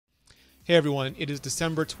Hey everyone, it is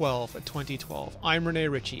December 12th, 2012. I'm Rene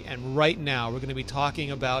Ritchie, and right now we're going to be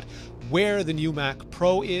talking about where the new Mac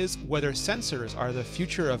Pro is, whether sensors are the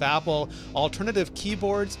future of Apple, alternative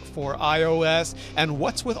keyboards for iOS, and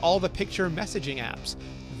what's with all the picture messaging apps.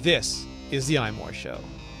 This is the iMore Show.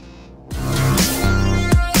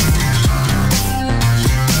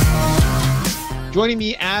 Joining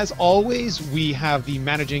me, as always, we have the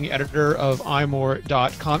managing editor of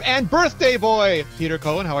iMore.com and birthday boy, Peter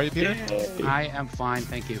Cohen. How are you, Peter? Yay. I am fine,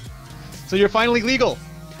 thank you. So you're finally legal?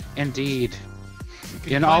 Indeed.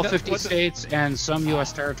 In all 50 states and some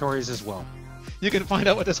U.S. territories as well. You can find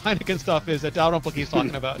out what this Heineken stuff is that Dalrymple keeps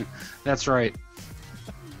talking about. That's right.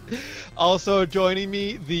 Also joining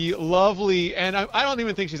me, the lovely, and I don't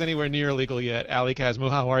even think she's anywhere near legal yet, Ali Kazmu.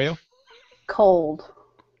 How are you? Cold.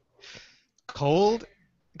 Cold?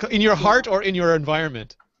 In your heart or in your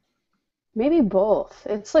environment? Maybe both.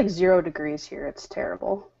 It's like 0 degrees here. It's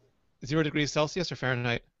terrible. 0 degrees Celsius or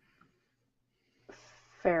Fahrenheit?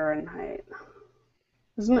 Fahrenheit.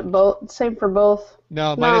 Isn't it both? Same for both?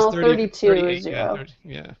 No, minus 30, 32 38, is 0.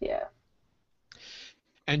 Yeah.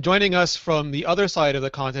 And joining us from the other side of the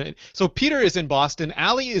continent, so Peter is in Boston,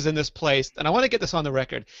 Ali is in this place, and I want to get this on the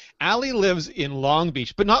record. Ali lives in Long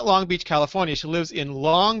Beach, but not Long Beach, California. She lives in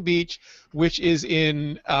Long Beach, which is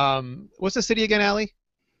in, what's the city again, Ali?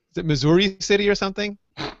 Is it Missouri City or something?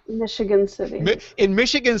 Michigan City. In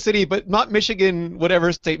Michigan City, but not Michigan,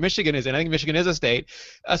 whatever state Michigan is in. I think Michigan is a state.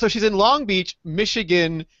 So she's in Long Beach,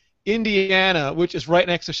 Michigan, Indiana, which is right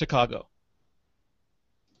next to Chicago.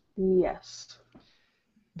 Yes.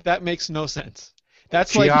 That makes no sense.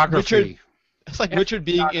 That's Geography. like Richard. That's like Richard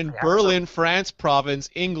being in Berlin, France province,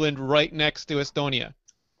 England, right next to Estonia.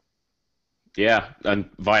 Yeah, and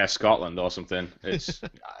via Scotland or something. It's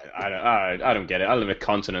I don't get it. I live in a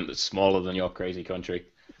continent that's smaller than your crazy country.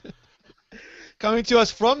 Coming to us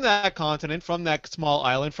from that continent, from that small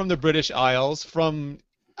island, from the British Isles, from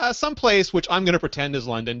some place which I'm going to pretend is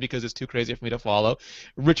London because it's too crazy for me to follow.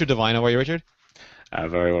 Richard Devine, how are you, Richard?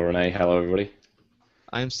 Very well, Renee. Hello, everybody.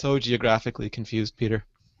 I'm so geographically confused, Peter.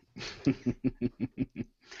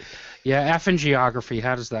 Yeah, F in geography.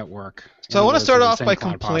 How does that work? So I want to start off by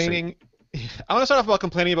complaining. I want to start off about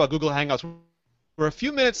complaining about Google Hangouts. We're a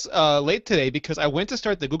few minutes late today because I went to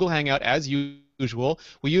start the Google Hangout as usual.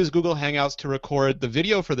 We use Google Hangouts to record the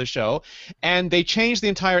video for the show, and they changed the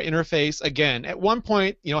entire interface again. At one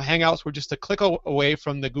point, Hangouts were just a click away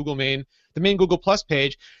from the main Google Plus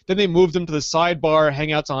page. Then they moved them to the sidebar.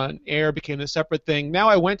 Hangouts on Air became a separate thing. Now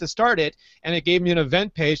I went to start it, and it gave me an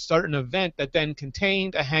event page, start an event that then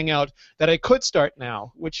contained a Hangout that I could start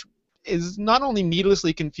now, which is not only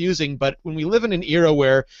needlessly confusing, but when we live in an era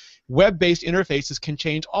where web-based interfaces can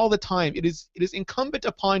change all the time, it is incumbent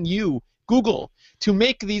upon you, Google, to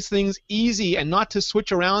make these things easy and not to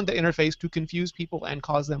switch around the interface to confuse people and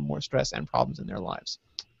cause them more stress and problems in their lives.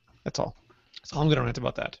 That's all. That's all I'm going to rant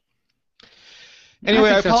about that.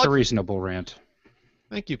 Anyway, I think that's a reasonable rant.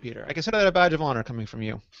 Thank you, Peter. I consider that a badge of honor coming from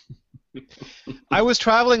you. I was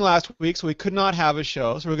traveling last week, so we could not have a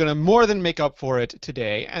show, so we're going to more than make up for it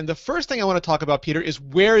today. And the first thing I want to talk about, Peter, is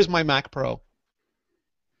where is my Mac Pro?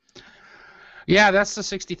 Yeah, that's the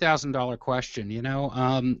 $60,000 question.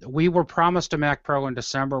 We were promised a Mac Pro in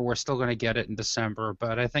December. We're still going to get it in December,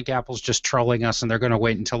 but I think Apple's just trolling us, and they're going to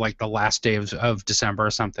wait until like the last day of December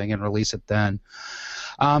or something and release it then.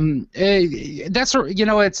 It's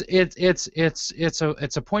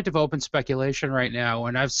a point of open speculation right now,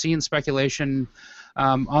 and I've seen speculation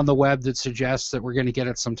on the web that suggests that we're going to get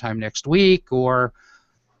it sometime next week or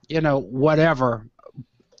whatever.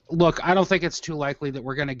 Look, I don't think it's too likely that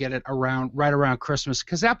we're going to get it right around Christmas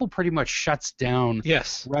because Apple pretty much shuts down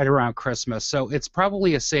right around Christmas. So it's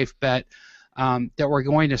probably a safe bet that we're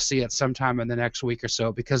going to see it sometime in the next week or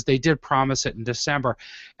so because they did promise it in December.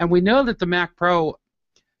 And we know that the Mac Pro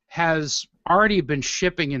has already been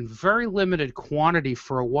shipping in very limited quantity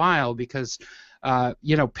for a while because,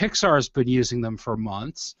 Pixar's been using them for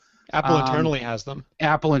months. Apple internally has them.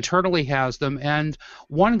 Apple internally has them, and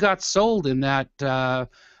one got sold in that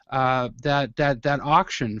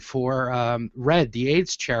auction for Red, the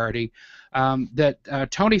AIDS charity, that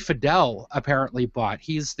Tony Fadell apparently bought.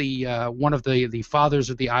 He's the one of the fathers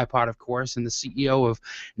of the iPod, of course, and the CEO of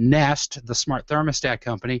Nest, the smart thermostat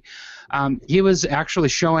company. He was actually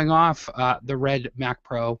showing off the Red Mac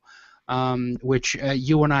Pro, which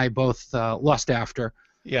you and I both lust after.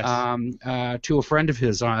 Yes. To a friend of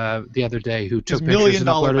his the other day who took His pictures and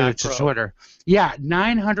 $1 million uploaded Mac it to Pro. Twitter. Yeah,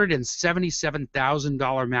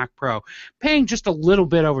 $977,000 Mac Pro, paying just a little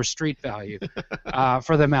bit over street value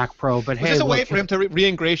for the Mac Pro. But Was hey, this a way for him to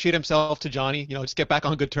re-ingratiate himself to Johnny? Just get back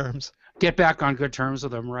on good terms. get back on good terms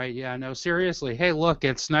with them, right? Yeah, no, seriously. Hey, look,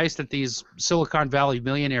 it's nice that these Silicon Valley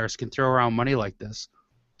millionaires can throw around money like this.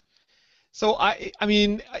 So I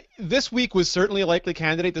mean, this week was certainly a likely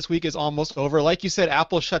candidate. This week is almost over. Like you said,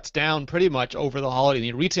 Apple shuts down pretty much over the holiday. I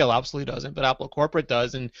mean, retail absolutely doesn't, but Apple corporate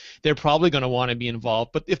does, and they're probably going to want to be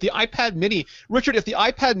involved. But if the iPad Mini, Richard, if the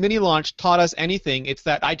iPad Mini launch taught us anything, it's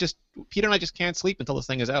that Peter and I just can't sleep until this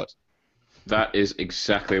thing is out. That is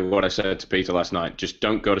exactly what I said to Peter last night. Just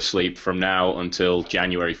don't go to sleep from now until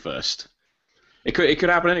January 1st. It could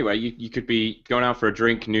happen anyway. You could be going out for a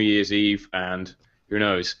drink New Year's Eve, and who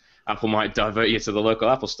knows? Apple might divert you to the local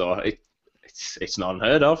Apple store. It's not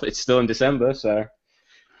unheard of. It's still in December, so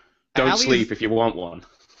don't sleep if you want one.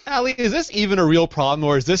 Ali, is this even a real problem,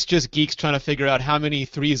 or is this just geeks trying to figure out how many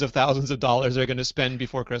threes of thousands of dollars they're going to spend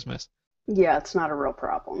before Christmas? Yeah, it's not a real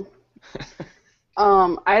problem.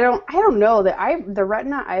 I don't know. The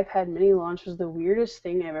Retina iPad Mini launch was the weirdest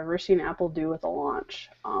thing I've ever seen Apple do with a launch.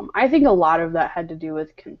 I think a lot of that had to do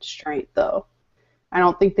with constraint, though. I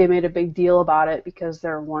don't think they made a big deal about it because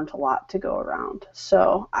there weren't a lot to go around.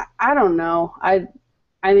 So I don't know. I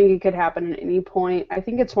think it could happen at any point. I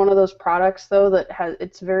think it's one of those products though that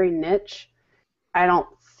it's very niche. I don't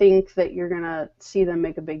think that you're gonna see them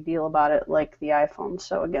make a big deal about it like the iPhone.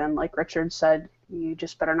 So again, like Richard said, you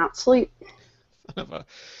just better not sleep.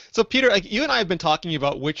 So Peter, like you and I have been talking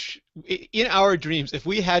about which, in our dreams, if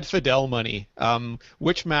we had Fidel money,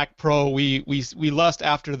 which Mac Pro we lust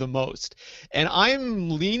after the most. And I'm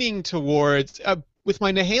leaning towards, with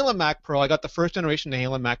my Nehalem Mac Pro, I got the first generation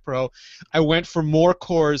Nehalem Mac Pro. I went for more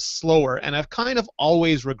cores slower, and I've kind of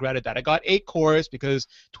always regretted that. I got 8 cores because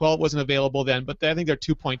 12 wasn't available then, but I think they're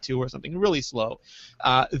 2.2 or something, really slow.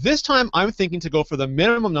 This time I'm thinking to go for the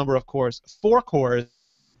minimum number of cores, 4 cores,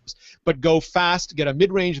 but go fast, get a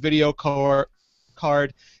mid-range video card,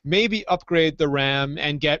 maybe upgrade the RAM,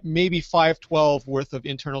 and get maybe 512 worth of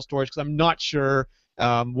internal storage, because I'm not sure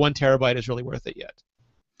 1 terabyte is really worth it yet.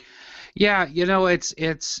 Yeah, you know,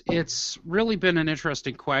 it's really been an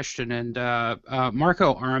interesting question, and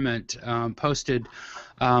Marco Arment posted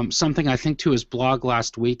something, I think, to his blog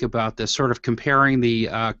last week about this, sort of comparing the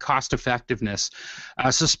cost effectiveness,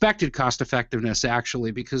 suspected cost effectiveness, actually,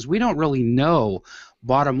 because we don't really know,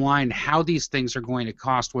 bottom line, how these things are going to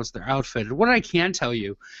cost once they're outfitted. What I can tell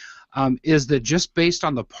you is that just based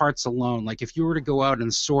on the parts alone, like if you were to go out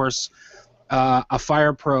and source a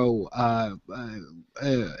FirePro,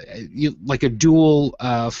 like a dual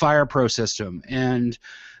FirePro system, and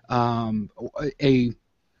a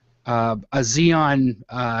Xeon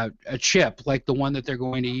a chip like the one that they're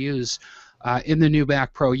going to use in the new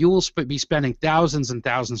Mac Pro, you will be spending thousands and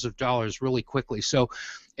thousands of dollars really quickly. So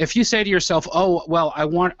if you say to yourself, oh, well, I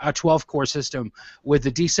want a 12-core system with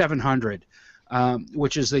the D700,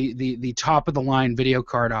 which is the top-of-the-line video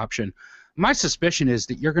card option, my suspicion is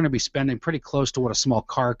that you're going to be spending pretty close to what a small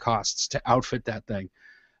car costs to outfit that thing.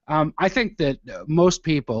 I think that most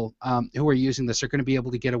people who are using this are going to be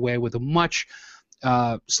able to get away with a much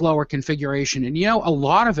slower configuration, and you know, a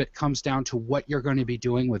lot of it comes down to what you're going to be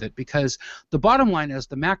doing with it, because the bottom line is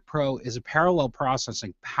the Mac Pro is a parallel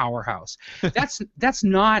processing powerhouse. That's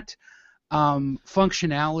not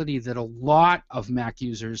functionality that a lot of Mac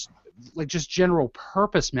users, like just general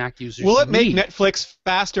purpose Mac users, will it make need. Netflix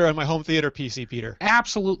faster on my home theater PC, Peter?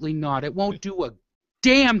 Absolutely not. It won't do a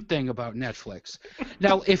damn thing about Netflix.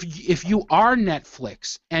 Now, if you are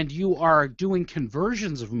Netflix and you are doing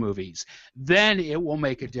conversions of movies, then it will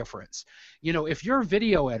make a difference. You know, if you're a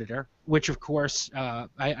video editor, which of course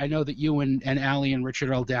I know that you and Ali and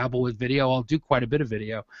Richard all dabble with video. I'll do quite a bit of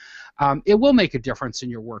video. It will make a difference in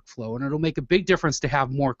your workflow, and it'll make a big difference to have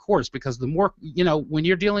more cores, because the more, you know, when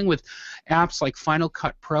you're dealing with apps like Final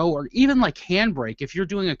Cut Pro or even like Handbrake, if you're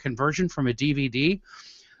doing a conversion from a DVD,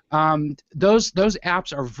 those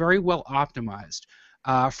apps are very well optimized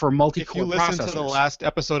for multi-core processors. If you listen to the last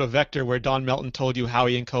episode of Vector where Don Melton told you how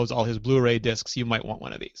he encodes all his Blu-ray discs, you might want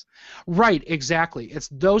one of these. Right, exactly. It's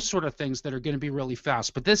those sort of things that are going to be really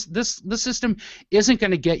fast. But this system isn't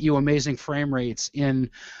going to get you amazing frame rates in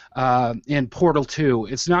Portal 2.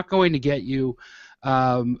 It's not going to get you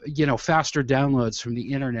you know, faster downloads from the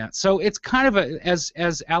internet. So it's kind of a,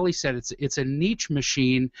 as Ali said, it's a niche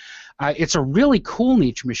machine. It's a really cool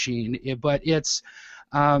niche machine, but it's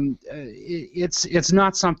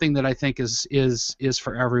not something that I think is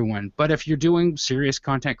for everyone. But if you're doing serious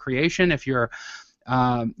content creation, if you're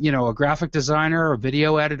you know, a graphic designer, a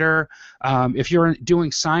video editor, if you're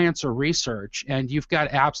doing science or research, and you've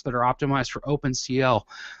got apps that are optimized for OpenCL,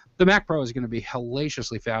 the Mac Pro is going to be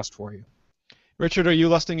hellaciously fast for you. Richard, are you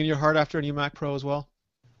lusting in your heart after a new Mac Pro as well?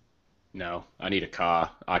 No, I need a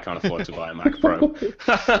car. I can't afford to buy a Mac Pro.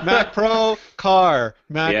 Mac Pro car,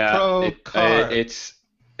 Mac Yeah, Pro car. it's,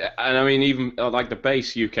 and I mean, even like the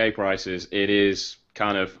base UK prices, it is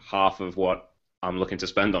kind of half of what I'm looking to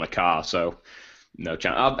spend on a car. So no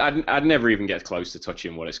chance. I'd never even get close to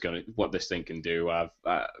touching what this thing can do. A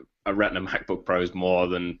Retina MacBook Pro is more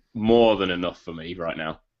than enough for me right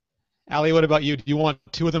now. Ali, what about you? Do you want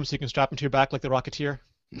two of them so you can strap them to your back like the Rocketeer?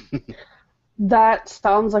 That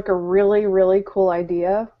sounds like a really, really cool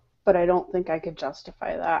idea, but I don't think I could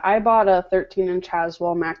justify that. I bought a 13-inch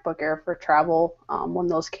Haswell MacBook Air for travel when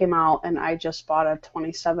those came out, and I just bought a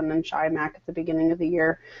 27-inch iMac at the beginning of the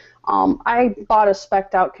year. I bought a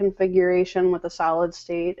spec'd out configuration with a solid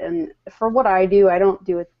state, and for what I do, I don't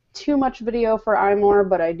do too much video for iMore,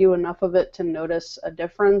 but I do enough of it to notice a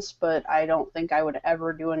difference, but I don't think I would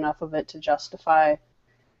ever do enough of it to justify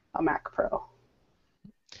a Mac Pro.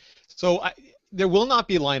 So there will not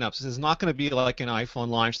be lineups. This is not going to be like an iPhone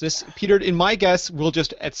launch. This, Peter, in my guess, we'll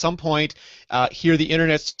just at some point hear the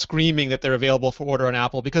internet screaming that they're available for order on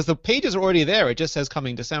Apple because the pages are already there. It just says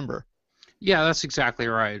coming December. Yeah, that's exactly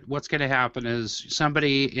right. What's going to happen is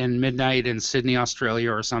somebody in midnight in Sydney,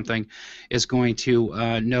 Australia or something is going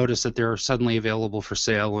to notice that they're suddenly available for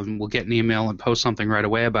sale, and we'll get an email and post something right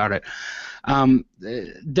away about it.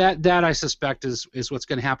 That I suspect is what's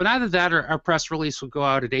going to happen. Either that or our press release will go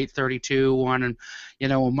out at 8:32 on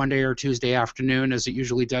a Monday or Tuesday afternoon, as it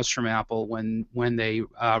usually does from Apple when they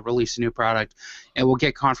release a new product, and we'll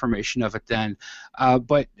get confirmation of it then.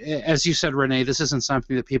 But as you said, Rene, this isn't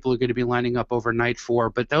something that people are going to be lining up overnight for.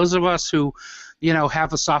 But those of us who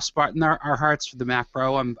have a soft spot in our hearts for the Mac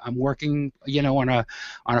Pro. I'm working, on a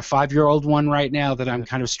 5-year-old one right now that I'm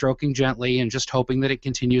kind of stroking gently and just hoping that it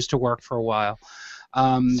continues to work for a while.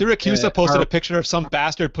 Syracuse posted a picture of some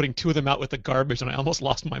bastard putting two of them out with the garbage, and I almost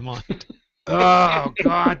lost my mind. Oh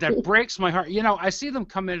God, that breaks my heart. I see them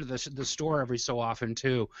come into the store every so often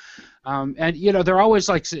too, and they're always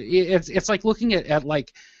like it's like looking at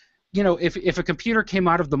like. If a computer came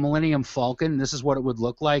out of the Millennium Falcon, this is what it would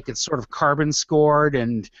look like. It's sort of carbon scored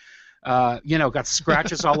and, got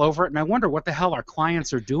scratches all over it. And I wonder what the hell our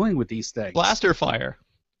clients are doing with these things. Blaster fire.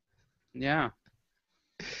 Yeah.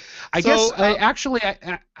 I guess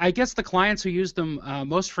the clients who use them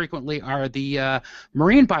most frequently are the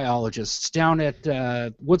marine biologists down at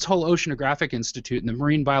Woods Hole Oceanographic Institute and the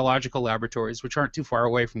Marine Biological Laboratories, which aren't too far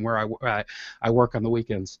away from where I work on the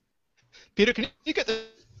weekends. Peter, can you get the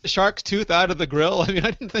shark's tooth out of the grill? I mean, I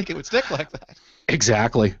didn't think it would stick like that.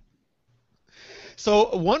 Exactly.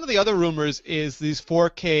 So one of the other rumors is these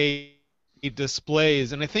 4K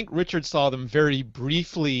displays, and I think Richard saw them very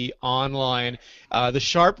briefly online, the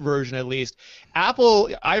Sharp version at least. Apple,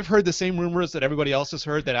 I've heard the same rumors that everybody else has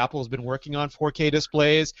heard, that Apple has been working on 4K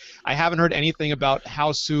displays. I haven't heard anything about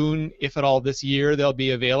how soon, if at all this year, they'll be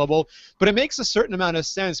available. But it makes a certain amount of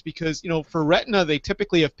sense because, for Retina, they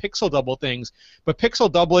typically have pixel double things. But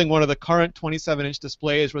pixel doubling one of the current 27-inch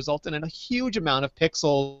displays resulted in a huge amount of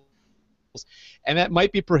pixels, and that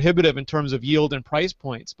might be prohibitive in terms of yield and price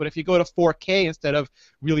points. But if you go to 4K instead of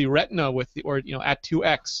really Retina at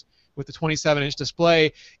 2x with the 27-inch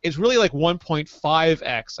display, it's really like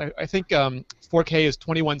 1.5x. I think 4K is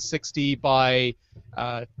 2160 by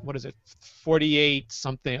 48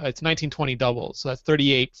 something. It's 1920 double, so that's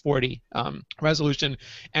 3840 resolution.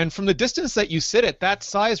 And from the distance that you sit at that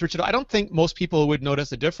size, Richard, I don't think most people would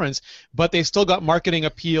notice a difference. But they've still got marketing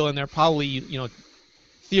appeal, and they're probably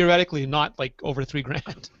theoretically not like over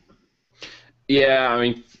 $3,000. Yeah, I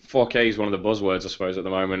mean, 4K is one of the buzzwords, I suppose, at the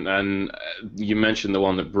moment. And you mentioned the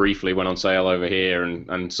one that briefly went on sale over here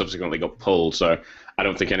and subsequently got pulled. So I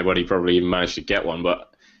don't think anybody probably even managed to get one.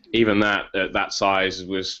 But even that at that size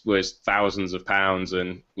was thousands of pounds,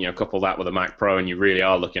 and couple that with a Mac Pro, and you really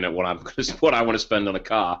are looking at what I want to spend on a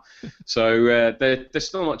car. So they're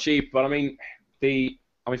still not cheap. But I mean,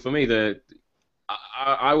 for me,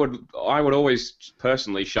 I would always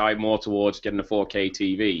personally shy more towards getting a 4K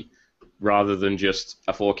TV rather than just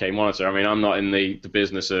a 4K monitor. I mean, I'm not in the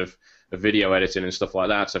business of video editing and stuff like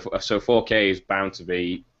that, so 4K is bound to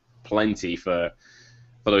be plenty for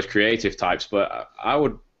those creative types. But I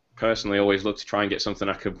would personally always look to try and get something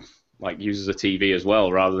I could use as a TV as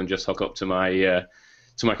well, rather than just hook up to my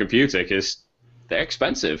computer, because they're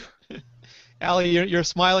expensive. Ali, you're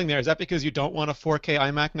smiling there. Is that because you don't want a 4K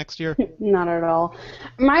iMac next year? Not at all.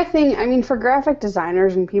 My thing, I mean, for graphic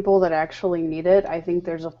designers and people that actually need it, I think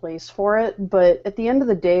there's a place for it. But at the end of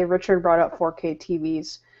the day, Richard brought up 4K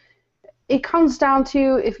TVs. It comes down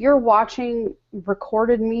to if you're watching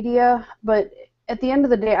recorded media, but at the end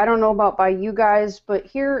of the day, I don't know about by you guys, but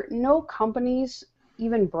here, no companies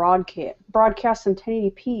even broadcast in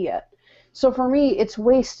 1080p yet. So for me, it's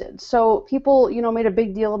wasted. So people, made a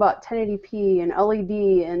big deal about 1080p and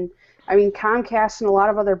LED, and I mean Comcast and a lot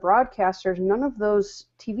of other broadcasters. None of those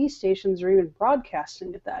TV stations are even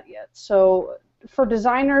broadcasting at that yet. So for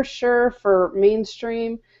designers, sure. For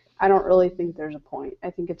mainstream, I don't really think there's a point. I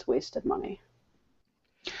think it's wasted money.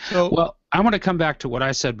 Well, I want to come back to what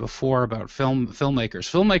I said before about filmmakers.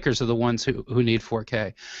 Filmmakers are the ones who need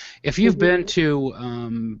 4K. If you've been to,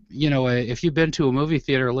 if you've been to a movie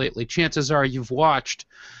theater lately, chances are you've watched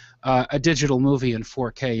a digital movie in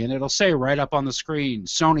 4K, and it'll say right up on the screen,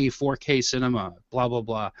 Sony 4K Cinema, blah blah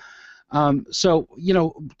blah. So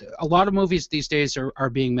a lot of movies these days are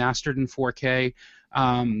being mastered in 4K.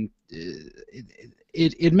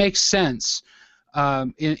 It makes sense.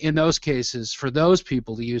 In those cases, for those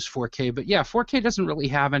people to use 4K. But yeah, 4K doesn't really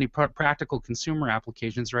have any practical consumer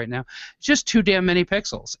applications right now. It's just too damn many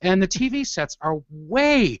pixels. And the TV sets are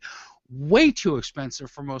way, way too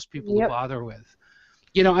expensive for most people to bother with.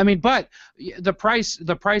 But the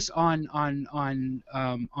price on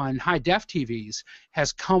high def TVs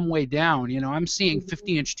has come way down. I'm seeing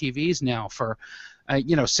 50-inch TVs now for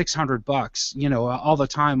 $600, all the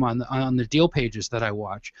time on the deal pages that I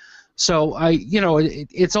watch. So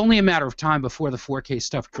it's only a matter of time before the 4K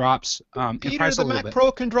stuff drops in price a little bit. The Mac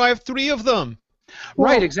Pro can drive 3 of them.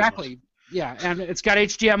 Right, exactly. Yeah, and it's got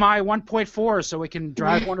HDMI 1.4, so it can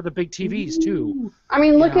drive one of the big TVs too. I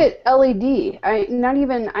mean, look at LED. I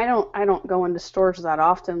don't go into stores that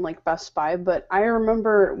often like Best Buy, but I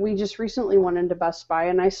remember we just recently went into Best Buy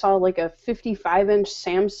and I saw like a 55-inch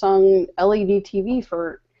Samsung LED TV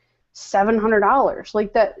for $700.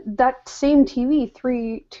 Like that same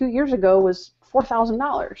TV 2 years ago was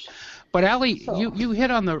 $4,000. But Allie, you hit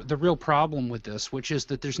on the real problem with this, which is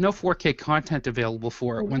that there's no 4K content available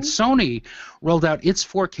for it. When Sony rolled out its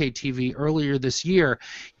 4K TV earlier this year,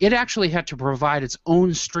 it actually had to provide its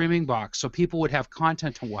own streaming box so people would have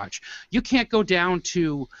content to watch. You can't go down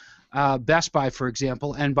to Best Buy, for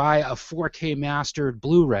example, and buy a 4K mastered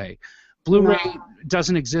Blu-ray. Blu-ray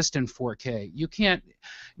doesn't exist in 4K. You can't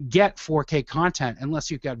get 4K content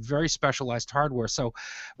unless you've got very specialized hardware. So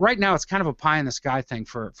right now it's kind of a pie-in-the-sky thing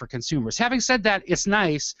for consumers. Having said that, it's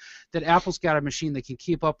nice that Apple's got a machine that can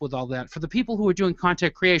keep up with all that. For the people who are doing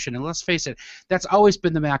content creation, and let's face it, that's always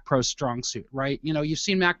been the Mac Pro's strong suit, right? You've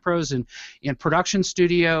seen Mac Pros in production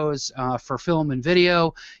studios for film and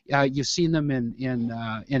video. You've seen them in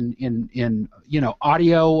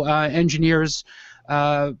audio engineers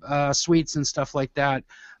suites and stuff like that.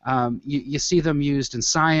 You see them used in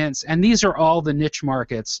science, and these are all the niche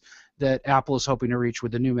markets that Apple is hoping to reach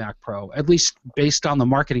with the new Mac Pro, at least based on the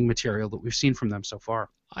marketing material that we've seen from them so far.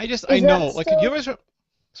 I know. Like, you ever...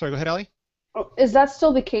 Sorry, go ahead, Allie. Is that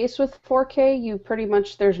still the case with 4K? You pretty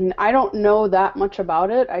much I don't know that much about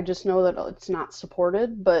it. I just know that it's not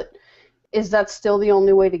supported. But is that still the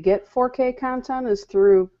only way to get 4K content? Is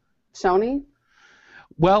through Sony?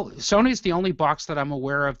 Well, Sony's the only box that I'm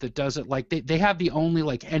aware of that does it. Like they have the only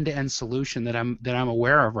like end-to-end solution that I'm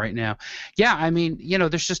aware of right now. Yeah, I mean,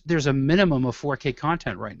 there's a minimum of 4K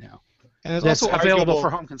content right now, and that's also available for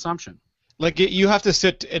home consumption. Like you have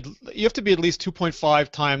to be at least 2.5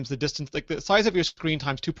 times the distance. Like the size of your screen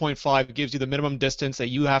times 2.5 gives you the minimum distance that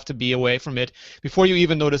you have to be away from it before you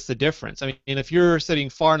even notice the difference. I mean, if you're sitting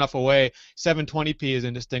far enough away, 720p is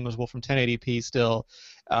indistinguishable from 1080p still.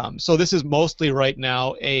 So this is mostly right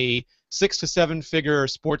now a 6 to 7 figure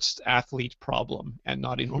sports athlete problem and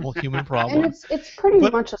not a normal human problem. And it's pretty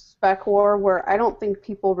much a spec war where I don't think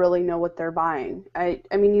people really know what they're buying. I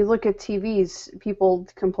mean, you look at TVs, people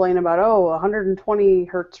complain about 120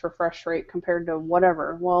 hertz refresh rate compared to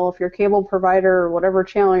whatever. Well, if your cable provider or whatever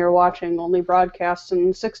channel you're watching only broadcasts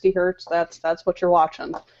in 60 hertz, that's what you're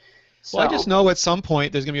watching. Well, I just know at some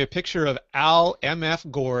point there's going to be a picture of Al M.F.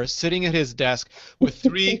 Gore sitting at his desk with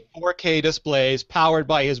 3 4K displays powered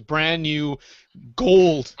by his brand new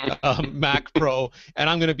gold Mac Pro, and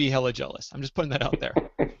I'm going to be hella jealous. I'm just putting that out there.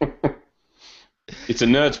 It's a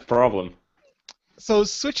nerd's problem. So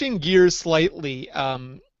switching gears slightly,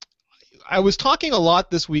 I was talking a lot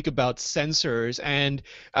this week about sensors, and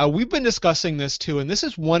we've been discussing this too, and this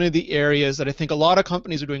is one of the areas that I think a lot of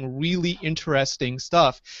companies are doing really interesting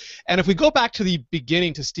stuff. And if we go back to the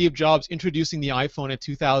beginning, to Steve Jobs introducing the iPhone in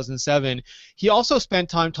 2007, he also spent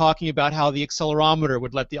time talking about how the accelerometer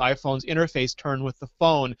would let the iPhone's interface turn with the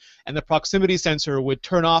phone, and the proximity sensor would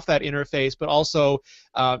turn off that interface, but also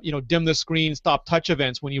dim the screen, stop touch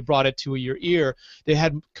events when you brought it to your ear. They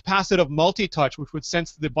had capacitive multi-touch, which would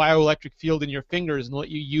sense the bioelectric field in your fingers and let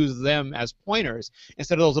you use them as pointers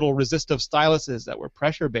instead of those little resistive styluses that were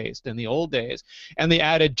pressure-based in the old days. And they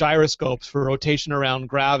added gyroscopes for rotation around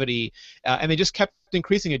gravity, and they just kept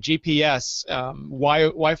increasing it. GPS,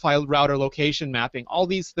 Wi-Fi router location mapping, all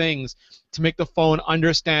these things to make the phone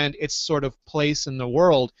understand its sort of place in the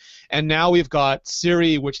world. And now we've got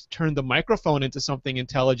Siri, which turned the microphone into something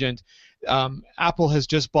intelligent. Apple has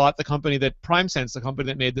just bought the company that PrimeSense, the company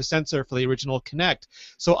that made the sensor for the original Kinect.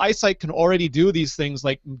 So eyesight can already do these things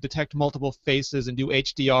like detect multiple faces and do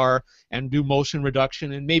HDR and do motion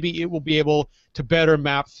reduction, and maybe it will be able to better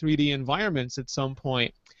map 3D environments at some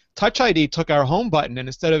point. Touch ID took our home button, and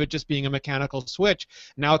instead of it just being a mechanical switch,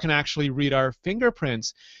 now it can actually read our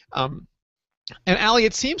fingerprints. And Ali,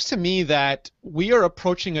 it seems to me that we are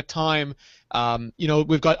approaching a time,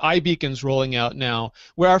 we've got iBeacons rolling out now,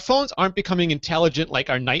 where our phones aren't becoming intelligent like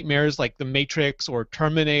our nightmares, like the Matrix or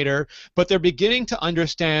Terminator, but they're beginning to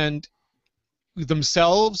understand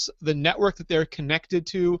themselves, the network that they're connected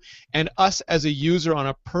to, and us as a user on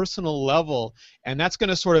a personal level. And that's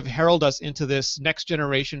going to sort of herald us into this next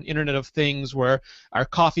generation Internet of Things where our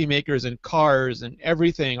coffee makers and cars and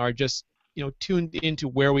everything are just tuned into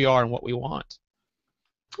where we are and what we want.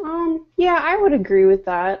 Yeah, I would agree with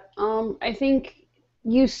that. I think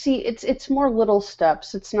you see it's more little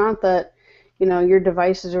steps. It's not that your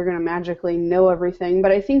devices are going to magically know everything,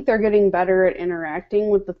 but I think they're getting better at interacting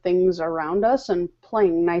with the things around us and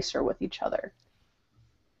playing nicer with each other.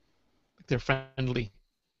 They're friendly.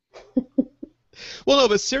 Well, no,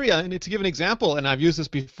 but Siri, and to give an example, and I've used this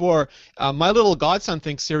before, my little godson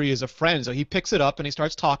thinks Siri is a friend, so he picks it up and he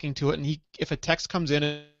starts talking to it, and if a text comes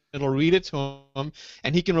in, it'll read it to him,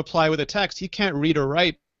 and he can reply with a text. He can't read or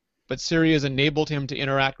write, but Siri has enabled him to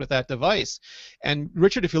interact with that device. And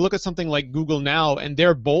Richard, if you look at something like Google Now, and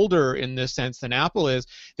they're bolder in this sense than Apple is,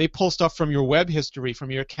 they pull stuff from your web history,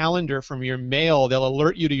 from your calendar, from your mail. They'll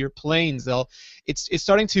alert you to your planes. It's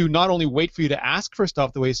starting to not only wait for you to ask for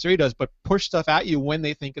stuff the way Siri does, but push stuff at you when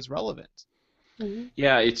they think is relevant. Mm-hmm.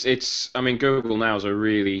 Yeah, I mean, Google Now is a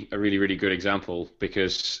really good example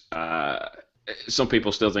because some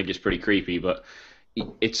people still think it's pretty creepy, but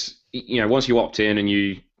it's once you opt in and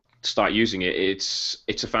you start using it, it's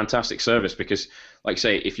a fantastic service because, like I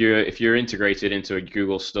say, if you're integrated into a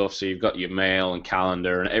Google stuff, so you've got your mail and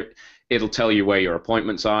calendar, and it'll tell you where your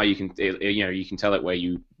appointments are. You can tell it where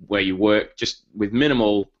you work, just with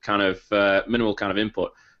minimal kind of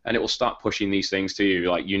input, and it will start pushing these things to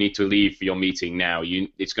you. Like, you need to leave for your meeting now.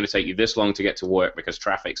 It's going to take you this long to get to work because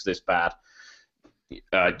traffic's this bad.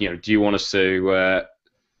 Do you want us to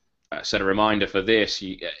set a reminder for this?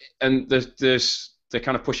 And they're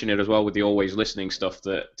kind of pushing it as well with the always listening stuff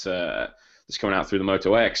that's coming out through the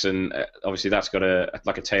Moto X, and obviously that's got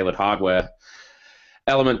a tailored hardware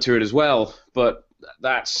element to it as well. But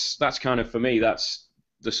that's kind of, for me, that's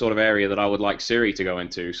the sort of area that I would like Siri to go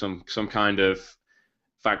into. Some kind of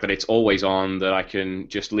fact that it's always on, that I can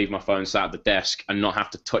just leave my phone sat at the desk and not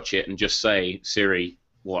have to touch it and just say, Siri,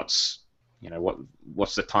 what's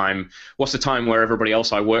the time where everybody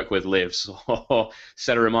else I work with lives, or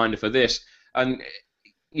set a reminder for this. And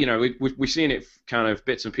we've seen it kind of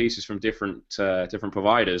bits and pieces from different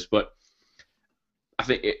providers, but I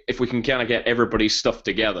think if we can kind of get everybody's stuff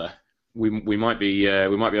together, we might be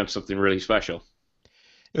on something really special.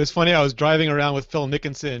 It was funny. I was driving around with Phil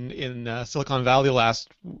Nickinson in Silicon Valley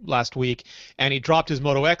last week, and he dropped his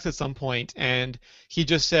Moto X at some point, and he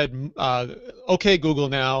just said, "Okay, Google,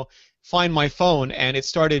 now find my phone," and it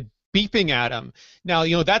started beeping at him. Now,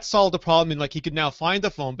 that solved the problem, and like he could now find the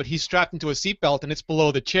phone, but he's strapped into a seatbelt and it's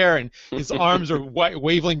below the chair, and his arms are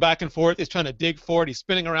waving back and forth. He's trying to dig for it. He's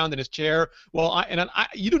spinning around in his chair. Well,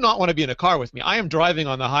 you do not want to be in a car with me. I am driving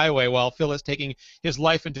on the highway while Phil is taking his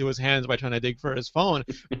life into his hands by trying to dig for his phone.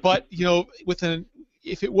 But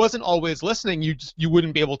if it wasn't always listening, you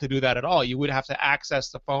wouldn't be able to do that at all. You would have to access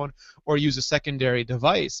the phone or use a secondary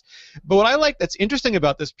device. But what I like that's interesting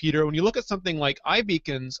about this, Peter, when you look at something like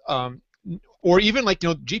iBeacons, or even like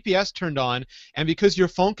GPS turned on, and because your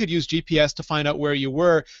phone could use GPS to find out where you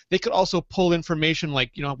were, they could also pull information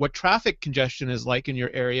like what traffic congestion is like in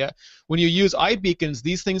your area. When you use iBeacons,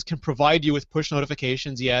 these things can provide you with push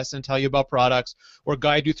notifications, yes, and tell you about products or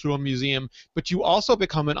guide you through a museum, but you also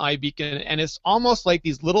become an iBeacon, and it's almost like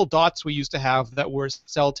these little dots we used to have that were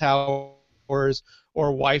cell towers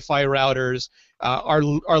or Wi-Fi routers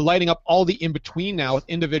are lighting up all the in-between now with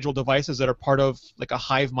individual devices that are part of like a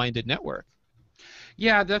hive-minded network.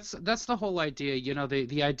 Yeah, that's the whole idea.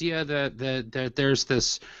 The idea that there's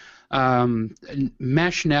this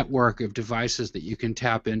mesh network of devices that you can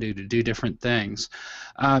tap into to do different things.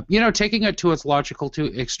 Taking it to its logical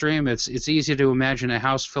extreme, it's easy to imagine a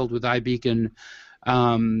house filled with iBeacon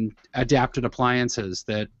adapted appliances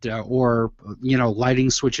that or lighting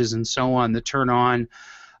switches and so on that turn on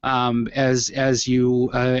as you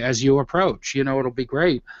approach. It'll be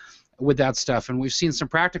great with that stuff, and we've seen some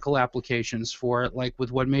practical applications for it, like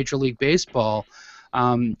with what Major League Baseball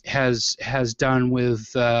has done with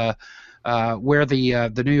where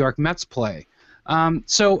the New York Mets play.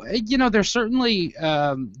 So there's certainly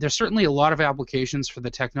a lot of applications for the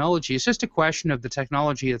technology. It's just a question of the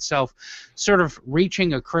technology itself sort of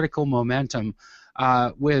reaching a critical momentum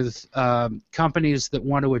with companies that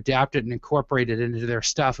want to adapt it and incorporate it into their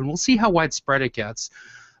stuff, and we'll see how widespread it gets.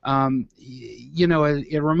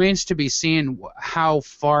 It remains to be seen how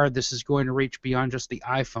far this is going to reach beyond just the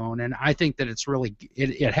iPhone, and I think that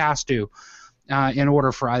it has to in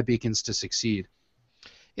order for iBeacons to succeed.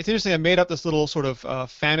 It's interesting. I made up this little sort of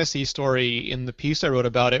fantasy story in the piece I wrote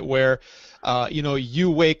about it, where you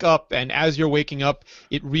wake up, and as you're waking up,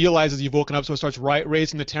 it realizes you've woken up, so it starts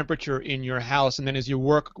raising the temperature in your house, and then as you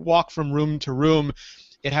walk from room to room,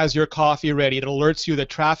 it has your coffee ready. It alerts you that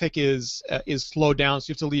traffic is slowed down, so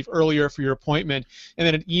you have to leave earlier for your appointment, and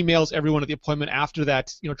then it emails everyone at the appointment after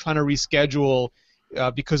that, trying to reschedule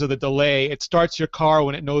because of the delay. It starts your car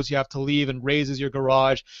when it knows you have to leave and raises your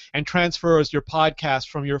garage and transfers your podcast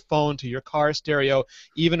from your phone to your car stereo,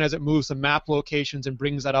 even as it moves the map locations and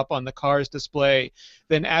brings that up on the car's display.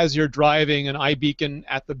 Then as you're driving, an iBeacon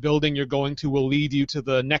at the building you're going to will lead you to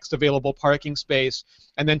the next available parking space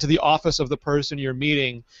and then to the office of the person you're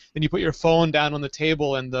meeting. Then you put your phone down on the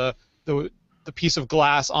table, and the piece of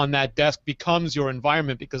glass on that desk becomes your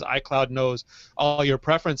environment because iCloud knows all your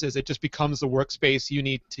preferences. It just becomes the workspace you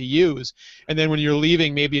need to use. And then when you're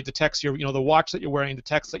leaving, maybe it detects the watch that you're wearing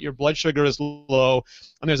detects that your blood sugar is low,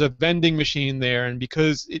 and there's a vending machine there. And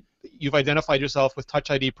because you've identified yourself with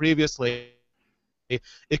Touch ID previously,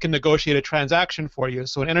 it can negotiate a transaction for you.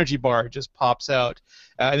 So an energy bar just pops out,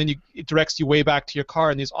 and then it directs you way back to your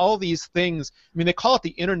car. And all these things. I mean, they call it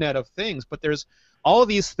the Internet of Things, but there's all of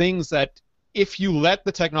these things that, if you let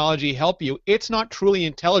the technology help you, it's not truly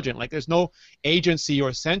intelligent. Like, there's no agency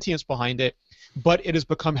or sentience behind it, but it has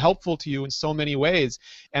become helpful to you in so many ways.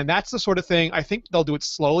 And that's the sort of thing, I think they'll do it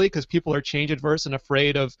slowly because people are change adverse and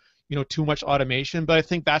afraid of too much automation. But I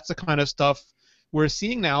think that's the kind of stuff we're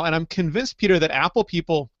seeing now. And I'm convinced, Peter, that Apple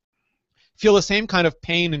people feel the same kind of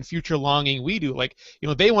pain and future longing we do. Like,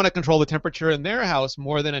 they want to control the temperature in their house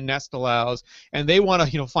more than a Nest allows, and they want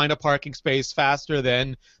to, find a parking space faster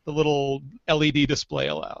than the little LED display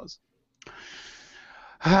allows.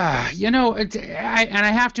 I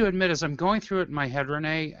have to admit, as I'm going through it in my head,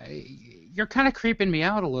 Rene, you're kind of creeping me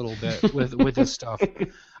out a little bit with this stuff.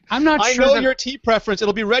 I'm not sure. I know your tea preference.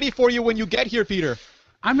 It'll be ready for you when you get here, Peter.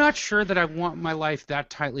 I'm not sure that I want my life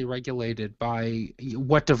that tightly regulated by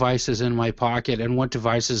what devices in my pocket and what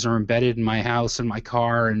devices are embedded in my house and my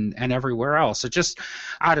car and everywhere else. It just,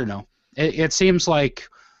 I don't know. It seems like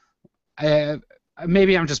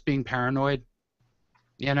maybe I'm just being paranoid,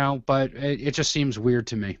 but it just seems weird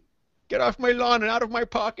to me. Get off my lawn and out of my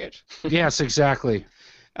pocket. Yes, exactly.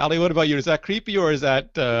 Ali, what about you? Is that creepy or is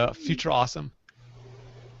that future awesome?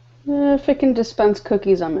 If it can dispense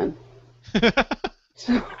cookies, I'm in.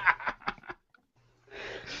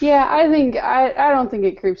 Yeah, I don't think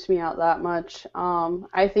it creeps me out that much.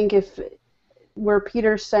 I think where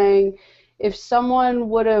Peter's saying, if Rene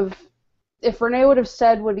would have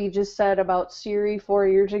said what he just said about Siri 4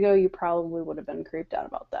 years ago, you probably would have been creeped out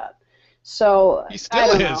about that. So he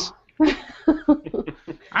still is.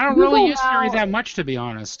 I don't really use Siri that much, to be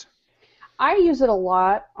honest. I use it a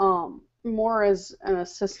lot. More as an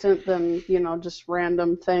assistant than, just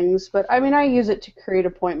random things. But, I mean, I use it to create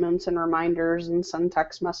appointments and reminders and send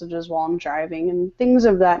text messages while I'm driving and things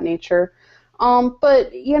of that nature.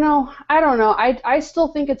 But, I don't know. I still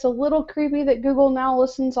think it's a little creepy that Google Now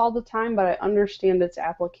listens all the time, but I understand its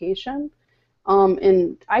application.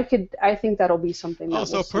 And I think that'll be something that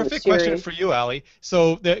so perfect question for you, Ali.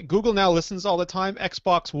 So Google Now listens all the time.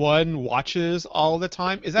 Xbox One watches all the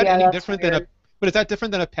time. Is that any different than But is that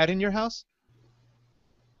different than a pet in your house?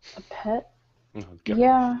 A pet? Oh,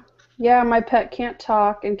 yeah. My pet can't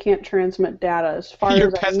talk and can't transmit data. As far your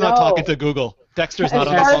as pet's I know. not talking to Google. Dexter's not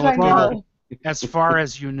on the phone with Google. As far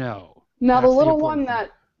as you know. Now the little one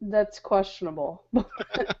that's questionable.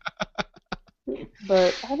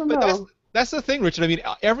 But I don't know. That's the thing, Richard. I mean,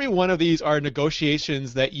 every one of these are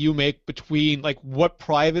negotiations that you make between, like, what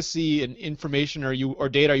privacy and information or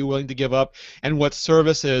data are you willing to give up, and what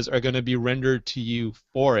services are going to be rendered to you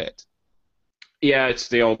for it. Yeah, it's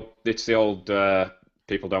the old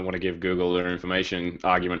people don't want to give Google their information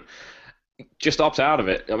argument. Just opt out of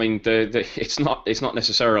it. I mean, it's not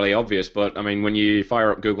necessarily obvious, but I mean, when you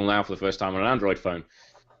fire up Google Now for the first time on an Android phone,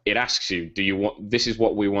 it asks you, this is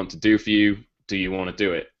what we want to do for you. Do you want to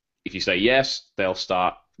do it? If you say yes, they'll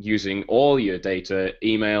start using all your data,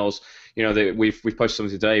 emails. You know, we've posted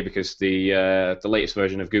something today because the latest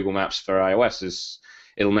version of Google Maps for iOS is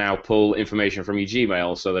it'll now pull information from your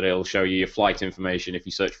Gmail so that it'll show you your flight information if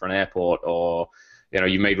you search for an airport, or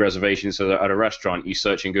you made reservations at a restaurant. You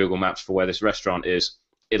search in Google Maps for where this restaurant is.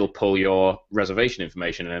 It'll pull your reservation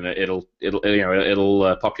information and it'll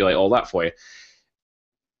populate all that for you.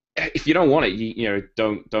 If you don't want it,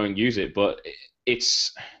 don't use it. But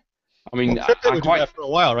it's, I mean, well, TripIt would do that for a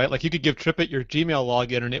while, right? Like you could give TripIt your Gmail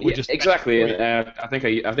login, and it would just exactly. I think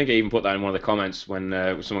I even put that in one of the comments when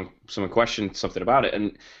someone questioned something about it.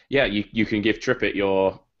 And yeah, you can give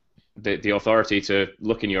TripIt the authority to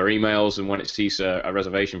look in your emails, and when it sees a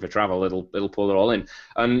reservation for travel, it'll pull it all in.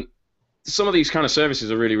 And some of these kind of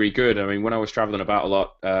services are really, really good. I mean, when I was traveling about a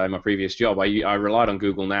lot in my previous job, I relied on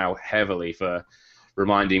Google Now heavily for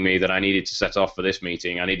reminding me that I needed to set off for this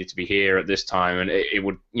meeting. I needed to be here at this time, and it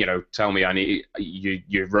would, tell me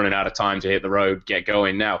you're running out of time to hit the road, get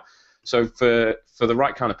going now. So for the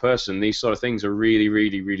right kind of person, these sort of things are really,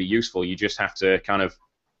 really, really useful. You just have to kind of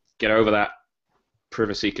get over that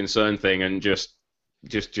privacy concern thing and just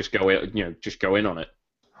go in on it.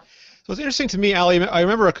 So it's interesting to me, Ali. I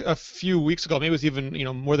remember a few weeks ago, maybe it was even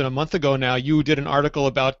more than a month ago now, you did an article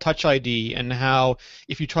about Touch ID and how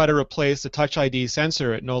if you try to replace the Touch ID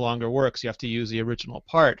sensor, it no longer works. You have to use the original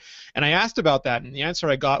part. And I asked about that, and the answer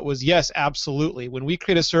I got was yes, absolutely. When we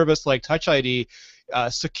create a service like Touch ID,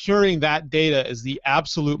 securing that data is the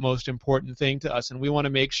absolute most important thing to us, and we want to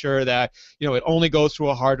make sure that it only goes through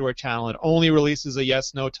a hardware channel, it only releases a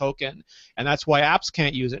yes/no token, and that's why apps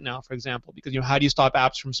can't use it now, for example, because how do you stop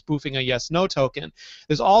apps from spoofing a yes/no token?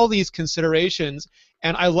 There's all these considerations,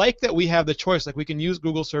 and I like that we have the choice. Like we can use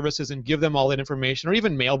Google services and give them all that information, or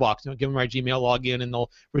even Mailbox, give them our Gmail login, and they'll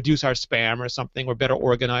reduce our spam or something, or better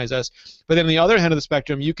organize us. But then on the other end of the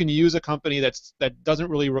spectrum, you can use a company that doesn't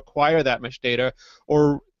really require that much data,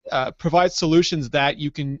 or provide solutions that you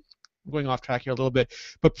can, going off track here a little bit,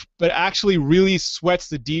 but actually really sweats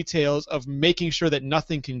the details of making sure that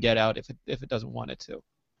nothing can get out if it doesn't want it to.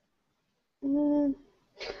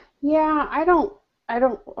 Yeah, I don't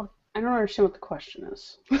understand what the question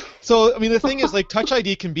is. So, I mean, the thing is, like, Touch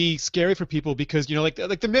ID can be scary for people because, like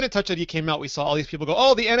the minute Touch ID came out, we saw all these people go,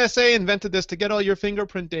 oh, the NSA invented this to get all your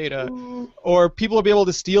fingerprint data, or people will be able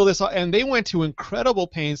to steal this, and they went to incredible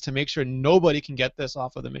pains to make sure nobody can get this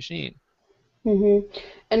off of the machine.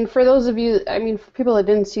 And for those of you, I mean, for people that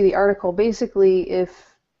didn't see the article, basically,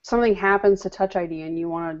 if something happens to Touch ID and you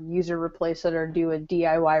want to use or replace it or do a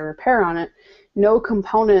DIY repair on it, no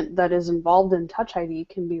component that is involved in Touch ID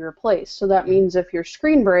can be replaced. So that means if your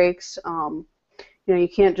screen breaks, you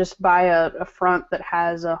can't just buy a front that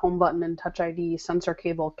has a home button and Touch ID sensor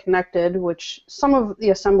cable connected, which some of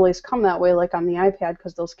the assemblies come that way, like on the iPad,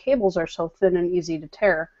 because those cables are so thin and easy to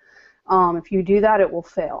tear. If you do that, it will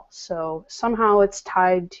fail. So somehow it's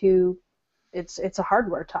tied to, it's a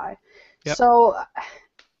hardware tie. Yep. So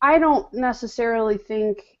I don't necessarily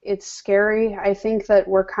think it's scary. I think that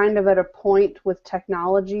we're kind of at a point with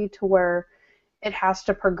technology to where it has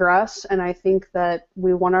to progress, and I think that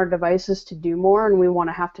we want our devices to do more, and we want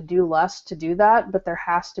to have to do less to do that, but there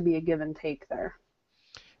has to be a give and take there.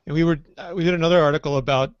 And we did another article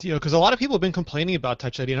about, because a lot of people have been complaining about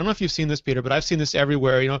Touch ID. And I don't know if you've seen this, Peter, but I've seen this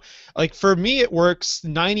everywhere. Like for me, it works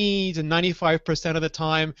 90 to 95% of the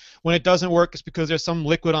time. When it doesn't work, it's because there's some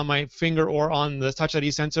liquid on my finger or on the Touch ID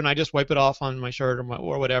sensor, and I just wipe it off on my shirt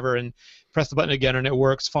or whatever, and press the button again, and it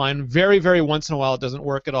works fine. Very, very once in a while, it doesn't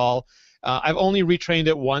work at all. I've only retrained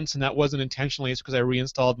it once, and that wasn't intentionally. It's because I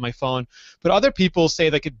reinstalled my phone. But other people say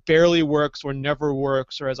like it barely works or never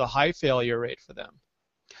works or has a high failure rate for them.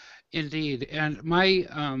 Indeed, and my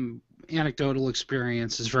anecdotal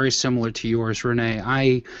experience is very similar to yours, Rene.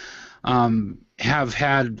 I have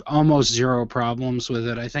had almost zero problems with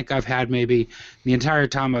it. I think I've had maybe, the entire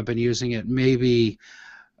time I've been using it, maybe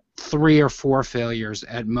 3 or 4 failures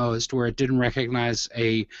at most, where it didn't recognize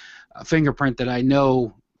a fingerprint that I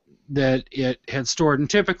know that it had stored, and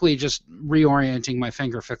typically just reorienting my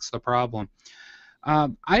finger fixed the problem.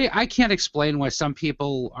 I can't explain why some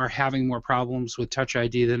people are having more problems with Touch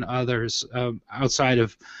ID than others, outside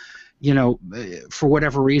of, for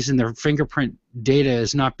whatever reason, their fingerprint data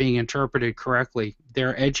is not being interpreted correctly.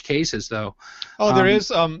 There are edge cases, though. Oh, there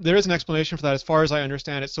is an explanation for that, as far as I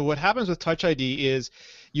understand it. So what happens with Touch ID is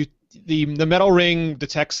the metal ring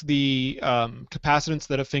detects the capacitance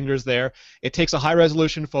that a finger's there. It takes a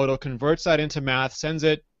high-resolution photo, converts that into math, sends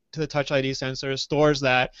it to the Touch ID sensor, stores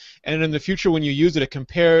that, and in the future when you use it, it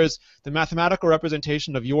compares the mathematical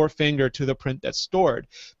representation of your finger to the print that's stored.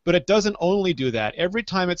 But it doesn't only do that. Every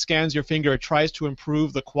time it scans your finger, it tries to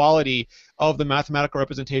improve the quality of the mathematical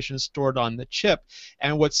representation stored on the chip.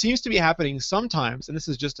 And what seems to be happening sometimes, and this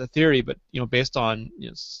is just a theory, but based on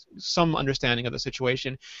some understanding of the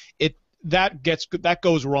situation, that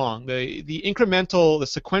goes wrong. The incremental, the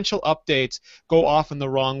sequential updates go off in the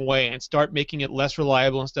wrong way and start making it less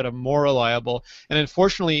reliable instead of more reliable. And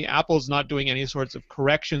unfortunately, Apple's not doing any sorts of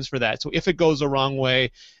corrections for that. So if it goes the wrong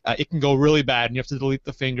way, it can go really bad, and you have to delete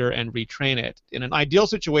the finger and retrain it. In an ideal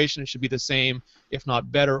situation, it should be the same, if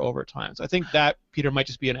not better, over time. So I think that, Peter, might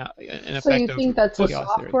just be an effective. So you think that's a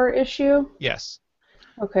software issue? Yes.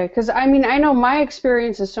 Okay, because I mean, I know my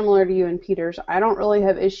experience is similar to you and Peter's. I don't really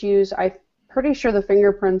have issues. I'm pretty sure the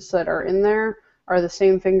fingerprints that are in there are the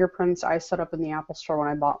same fingerprints I set up in the Apple Store when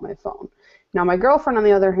I bought my phone. Now, my girlfriend, on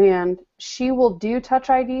the other hand, she will do Touch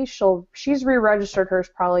ID. She's re-registered hers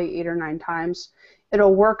probably 8 or 9 times.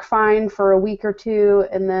 It'll work fine for a week or two,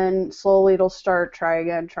 and then slowly it'll start try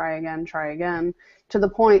again, to the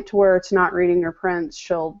point to where it's not reading her prints.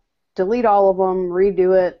 She'll delete all of them,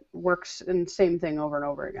 redo it, works, and same thing over and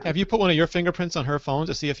over again. Have you put one of your fingerprints on her phone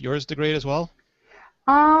to see if yours degrade as well?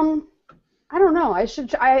 I don't know.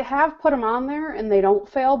 I have put them on there, and they don't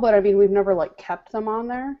fail, but I mean, we've never kept them on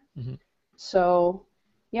there. Mm-hmm. So,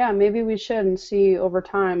 yeah, maybe we should and see over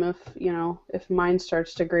time if mine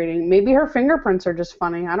starts degrading. Maybe her fingerprints are just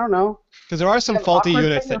funny. I don't know. Because there are some faulty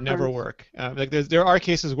units that never work. There are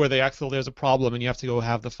cases where there's a problem and you have to go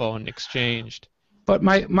have the phone exchanged. But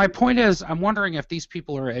my point is, I'm wondering if these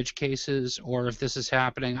people are edge cases or if this is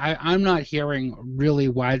happening. I'm not hearing really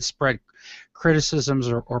widespread criticisms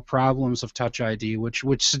or problems of Touch ID, which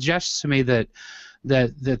suggests to me that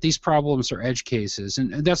these problems are edge cases.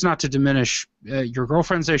 And that's not to diminish your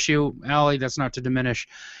girlfriend's issue, Allie. That's not to diminish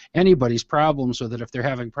anybody's problems with it if they're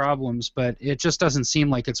having problems. But it just doesn't seem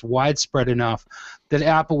like it's widespread enough that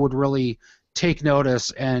Apple would really take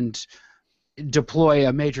notice and deploy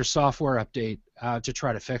a major software update to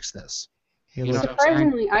try to fix this.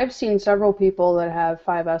 Surprisingly, I've seen several people that have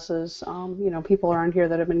 5Ss. People around here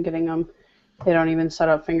that have been getting them. They don't even set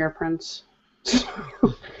up fingerprints.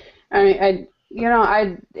 I mean,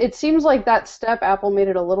 it seems like that step, Apple made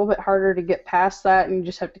it a little bit harder to get past that, and you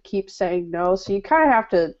just have to keep saying no. So you kind of have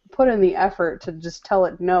to put in the effort to just tell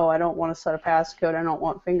it, no, I don't want to set a passcode, I don't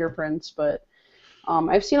want fingerprints. But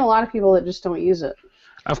I've seen a lot of people that just don't use it.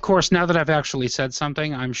 Of course, now that I've actually said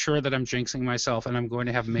something, I'm sure that I'm jinxing myself, and I'm going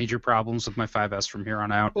to have major problems with my 5S from here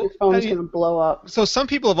on out. Your phone's going to blow up. So some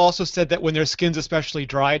people have also said that when their skin's especially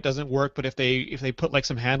dry, it doesn't work, but if they put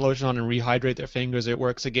some hand lotion on and rehydrate their fingers, it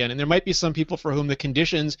works again. And there might be some people for whom the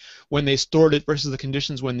conditions when they stored it versus the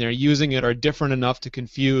conditions when they're using it are different enough to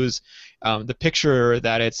confuse the picture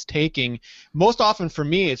that it's taking. Most often for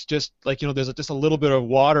me, it's just there's just a little bit of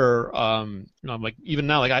water. Even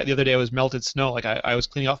now, the other day it was melted snow. I was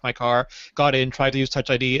cleaning off my car, got in, tried to use Touch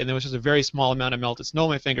ID, and there was just a very small amount of melted snow on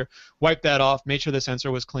my finger. Wiped that off, made sure the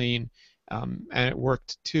sensor was clean, and it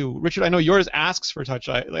worked too. Richard, I know yours asks for Touch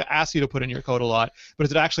ID, asks you to put in your code a lot, but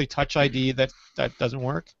is it actually Touch ID that doesn't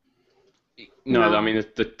work? No, I mean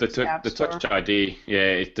the Touch ID,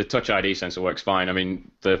 the Touch ID sensor works fine. I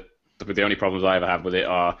mean the only problems I ever have with it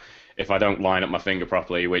are if I don't line up my finger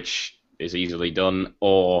properly, which is easily done,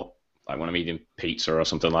 or when I'm eating pizza or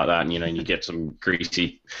something like that, and you get some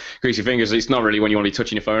greasy fingers. It's not really when you want to be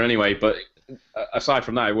touching your phone anyway. But aside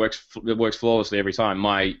from that, it works flawlessly every time.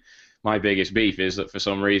 My biggest beef is that for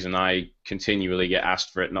some reason I continually get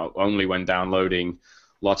asked for it. Not only when downloading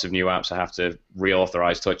lots of new apps, I have to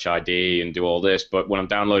reauthorize Touch ID and do all this, but when I'm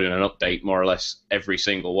downloading an update, more or less every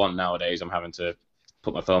single one nowadays, I'm having to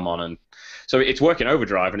put my thumb on, and so it's working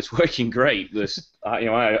overdrive and it's working great.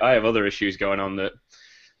 I have other issues going on that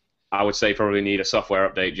I would say probably need a software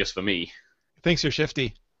update just for me. Thinks you're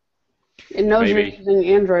shifty. It knows you're using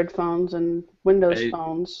Android phones and Windows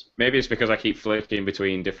phones. Maybe it's because I keep flicking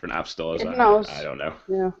between different app stores. It knows. I don't know.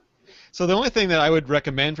 Yeah. So the only thing that I would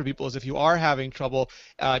recommend for people is if you are having trouble,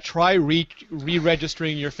 try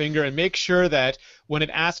re-registering your finger and make sure that when it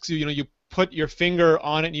asks you, you put your finger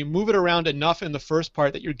on it and you move it around enough in the first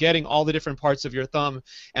part that you're getting all the different parts of your thumb.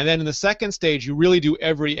 And then in the second stage, you really do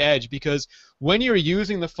every edge, because when you're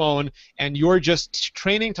using the phone and you're just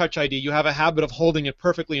training Touch ID, you have a habit of holding it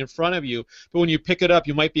perfectly in front of you. But when you pick it up,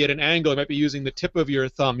 you might be at an angle. You might be using the tip of your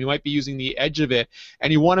thumb. You might be using the edge of it.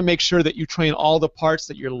 And you want to make sure that you train all the parts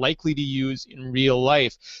that you're likely to use in real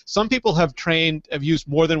life. Some people have used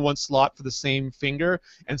more than one slot for the same finger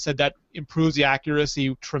and said that improves the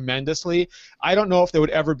accuracy tremendously. I don't know if there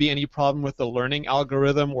would ever be any problem with the learning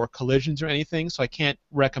algorithm or collisions or anything, so I can't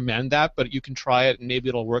recommend that, but you can try it and maybe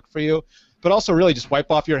it'll work for you. But also really just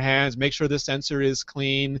wipe off your hands, make sure the sensor is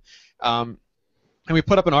clean. And we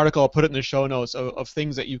put up an article, I'll put it in the show notes, of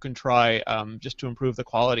things that you can try just to improve the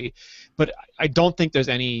quality. But I don't think there's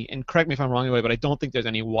any, and correct me if I'm wrong anyway, but I don't think there's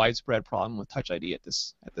any widespread problem with Touch ID at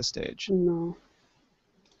this stage. No.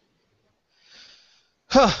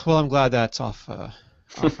 Well, I'm glad that's off our.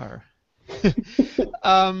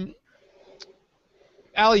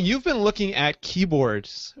 Ali, you've been looking at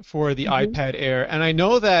keyboards for the iPad Air, and I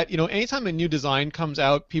know that anytime a new design comes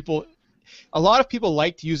out, a lot of people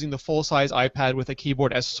liked using the full-size iPad with a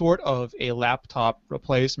keyboard as sort of a laptop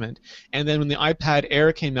replacement. And then when the iPad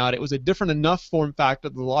Air came out, it was a different enough form factor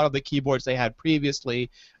that a lot of the keyboards they had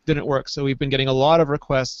previously didn't work. So we've been getting a lot of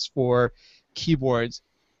requests for keyboards.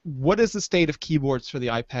 What is the state of keyboards for the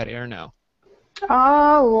iPad Air now?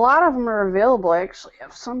 A lot of them are available. I actually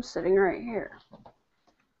have some sitting right here.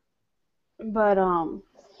 But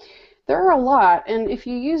there are a lot, and if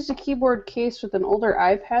you use a keyboard case with an older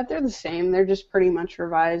iPad, they're the same. They're just pretty much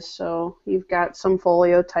revised. So you've got some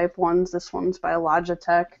folio type ones. This one's by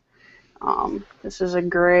Logitech. This is a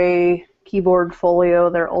gray keyboard folio.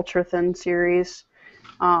 They're ultra thin series.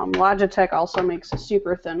 Logitech also makes a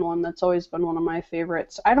super thin one that's always been one of my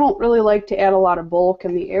favorites. I don't really like to add a lot of bulk,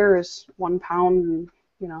 and the Air is 1 pound, and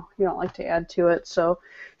you don't like to add to it. So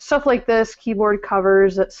stuff like this, keyboard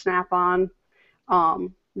covers that snap on,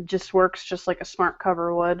 just works just like a smart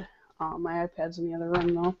cover would. My iPad's in the other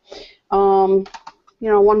room though.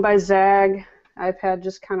 One by Zag. iPad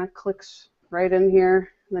just kind of clicks right in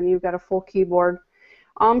here, and then you've got a full keyboard.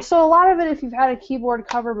 So a lot of it, if you've had a keyboard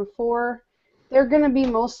cover before, they're going to be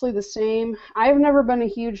mostly the same. I've never been a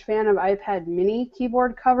huge fan of iPad mini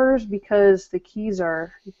keyboard covers because the keys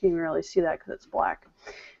are, you can't even really see that because it's black.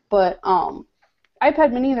 But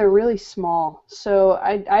iPad mini, they're really small. So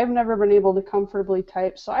I've never been able to comfortably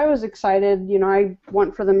type. So I was excited. I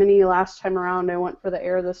went for the mini last time around. I went for the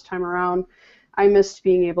Air this time around. I missed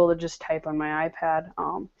being able to just type on my iPad.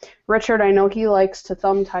 Richard, I know he likes to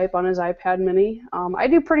thumb type on his iPad mini. I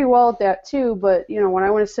do pretty well at that too, but when I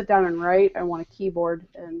want to sit down and write, I want a keyboard,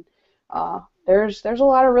 and there's a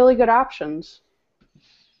lot of really good options.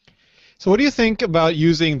 So what do you think about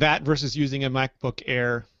using that versus using a MacBook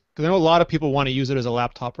Air? Because I know a lot of people want to use it as a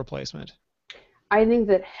laptop replacement. I think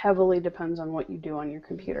that heavily depends on what you do on your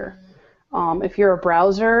computer. If you're a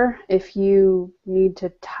browser, if you need to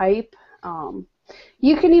type,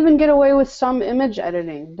 you can even get away with some image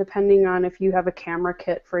editing, depending on if you have a camera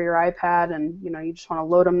kit for your iPad and you just want to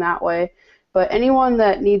load them that way. But anyone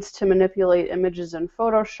that needs to manipulate images in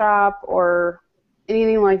Photoshop or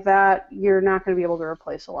anything like that, you're not going to be able to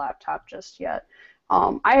replace a laptop just yet.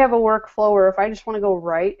 I have a workflow where if I just want to go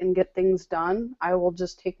write and get things done, I will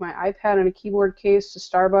just take my iPad and a keyboard case to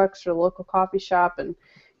Starbucks or the local coffee shop and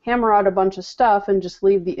hammer out a bunch of stuff and just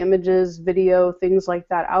leave the images, video, things like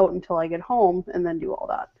that out until I get home and then do all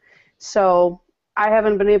that. So I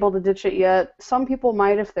haven't been able to ditch it yet. Some people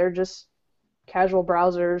might if they're just casual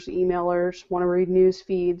browsers, emailers, want to read news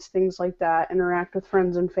feeds, things like that, interact with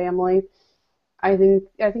friends and family. I think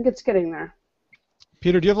it's getting there.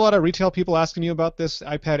 Peter, do you have a lot of retail people asking you about this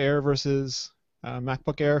iPad Air versus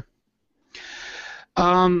MacBook Air?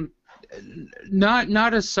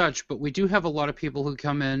 Not as such, but we do have a lot of people who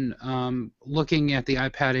come in looking at the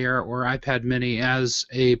iPad Air or iPad Mini as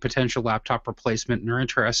a potential laptop replacement and are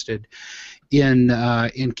interested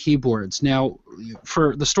in keyboards. Now,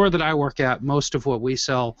 for the store that I work at, most of what we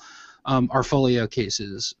sell are folio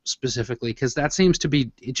cases specifically, because that seems to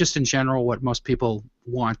be just in general what most people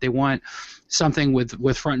want. They want something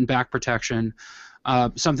with front and back protection,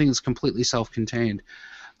 something that's completely self-contained.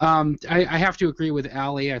 I have to agree with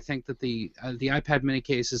Ali. I think that the iPad mini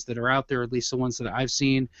cases that are out there, at least the ones that I've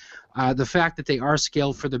seen, the fact that they are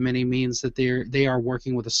scaled for the mini means that they are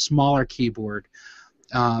working with a smaller keyboard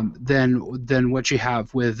than what you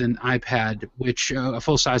have with an iPad, which a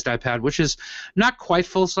full-sized iPad, which is not quite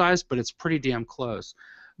full-sized, but it's pretty damn close.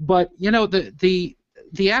 But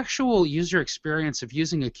the actual user experience of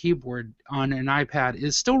using a keyboard on an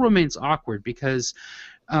iPad still remains awkward because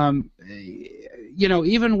even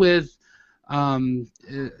with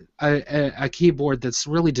a keyboard that's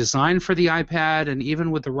really designed for the iPad, and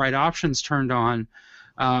even with the right options turned on,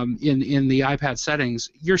 in the iPad settings,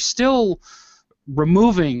 you're still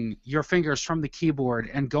removing your fingers from the keyboard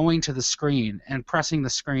and going to the screen and pressing the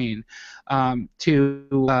screen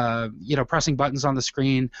pressing buttons on the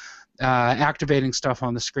screen, activating stuff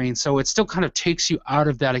on the screen. So it still kind of takes you out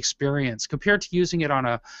of that experience compared to using it on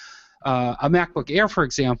a MacBook Air, for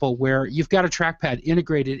example, where you've got a trackpad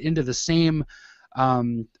integrated into the same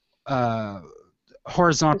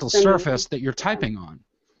horizontal surface that you're typing on.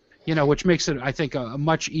 Which makes it, I think, a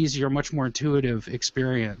much easier, much more intuitive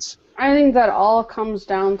experience. I think that all comes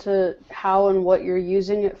down to how and what you're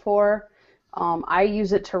using it for. I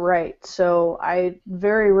use it to write, so I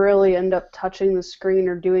very rarely end up touching the screen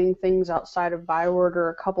or doing things outside of Byword or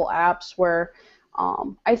a couple apps where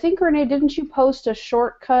I think, Rene, didn't you post a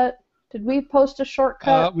shortcut? Did we post a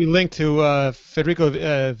shortcut? We linked to Federico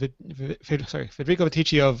Viticci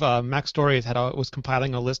of Mac Stories was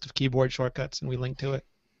compiling a list of keyboard shortcuts, and we linked to it.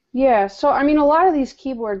 Yeah, so I mean, a lot of these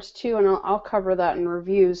keyboards too, and I'll cover that in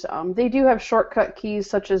reviews. They do have shortcut keys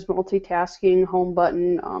such as multitasking, home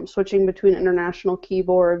button, switching between international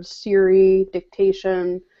keyboards, Siri,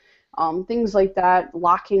 dictation, things like that,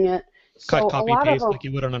 locking it. Cut, copy, paste like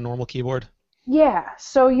you would on a normal keyboard. Yeah,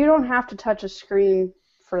 so you don't have to touch a screen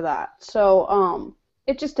for that. So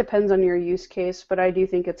it just depends on your use case, but I do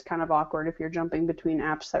think it's kind of awkward if you're jumping between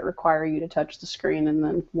apps that require you to touch the screen and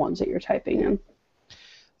then ones that you're typing in.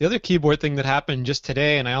 The other keyboard thing that happened just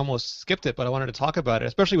today, and I almost skipped it, but I wanted to talk about it,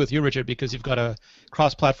 especially with you, Richard, because you've got a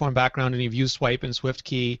cross-platform background and you've used Swipe and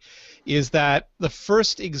SwiftKey, is that the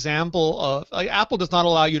first example of Apple does not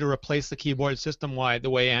allow you to replace the keyboard system-wide the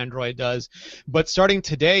way Android does, but starting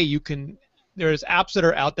today, there's apps that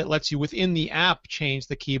are out that lets you within the app change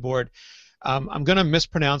the keyboard. I'm going to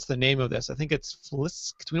mispronounce the name of this. I think it's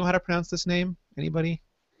Flisk. Do we know how to pronounce this name? Anybody?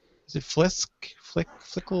 Is it Flisk?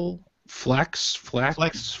 Flickle? Flex.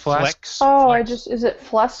 Oh, is it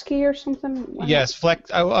Flesky or something? Yes,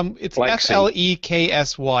 Flex. It's Fleksy,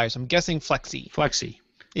 so I'm guessing Flexy.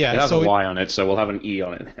 Yeah, it has a Y on it, so we'll have an E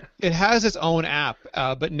on it. It has its own app,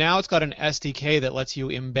 but now it's got an SDK that lets you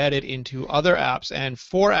embed it into other apps, and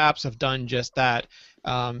 4 apps have done just that,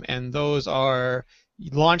 and those are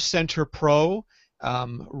Launch Center Pro,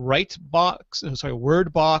 Wordbox,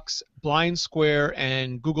 Blind Square,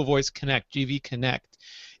 and Google Voice Connect, GV Connect.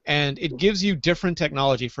 And it gives you different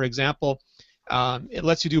technology. For example, it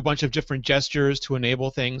lets you do a bunch of different gestures to enable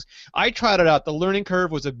things. I tried it out. The learning curve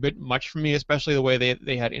was a bit much for me, especially the way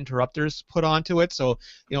they had interrupters put onto it. So,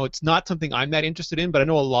 it's not something I'm that interested in, but I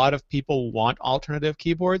know a lot of people want alternative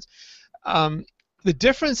keyboards. The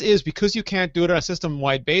difference is because you can't do it on a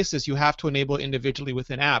system-wide basis, you have to enable it individually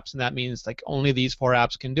within apps, and that means like only these 4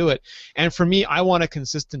 apps can do it. And for me, I want a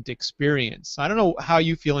consistent experience. I don't know how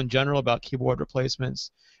you feel in general about keyboard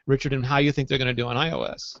replacements, Richard, and how you think they're going to do on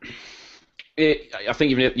iOS. I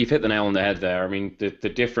think you've hit the nail on the head there. I mean, the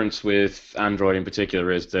difference with Android in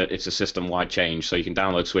particular is that it's a system-wide change. So you can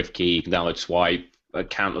download SwiftKey, you can download Swipe,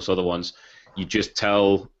 countless other ones. You just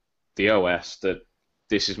tell the OS that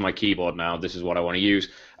this is my keyboard now, this is what I want to use,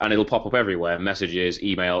 and it'll pop up everywhere. Messages,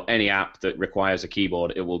 email, any app that requires a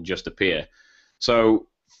keyboard, it will just appear. So,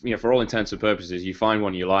 for all intents and purposes, you find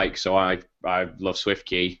one you like. So I love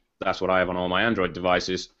SwiftKey. That's what I have on all my Android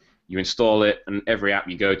devices. You install it, and every app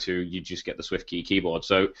you go to, you just get the SwiftKey keyboard.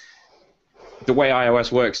 So the way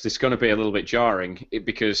iOS works, it's going to be a little bit jarring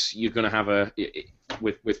because you're going to have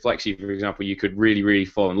with Flexi, for example, you could really, really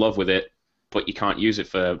fall in love with it, but you can't use it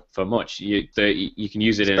for much. You can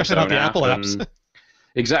use it in its own the app. Apple apps.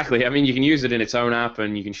 Exactly. I mean, you can use it in its own app,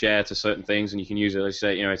 and you can share to certain things, and you can use it. Let's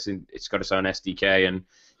say, it's got its own SDK, and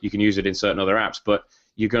you can use it in certain other apps. But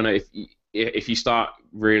you're gonna, if you start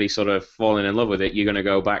really sort of falling in love with it, you're gonna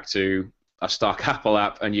go back to a stock Apple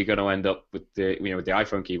app, and you're gonna end up with the with the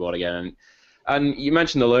iPhone keyboard again. And you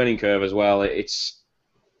mentioned the learning curve as well. It's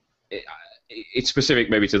specific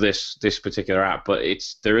maybe to this particular app, but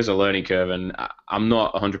there is a learning curve, and I'm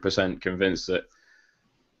not 100% convinced that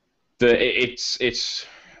it's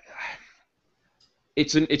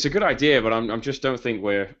a good idea, but I just don't think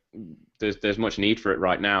there's much need for it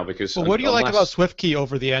right now because. Well, what do you like about SwiftKey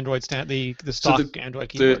over the Android the stock Android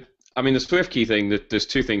keyboard? The SwiftKey thing, there's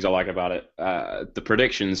 2 things I like about it. The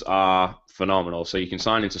predictions are phenomenal. So you can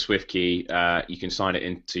sign into SwiftKey, you can sign it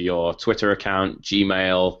into your Twitter account,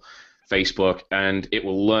 Gmail, Facebook, and it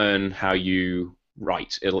will learn how you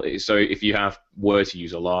write. So if you have words you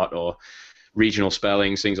use a lot or regional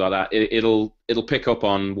spellings, things like that, it'll pick up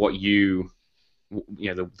on what the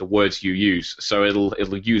words you use. So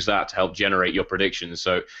it'll use that to help generate your predictions.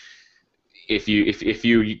 So if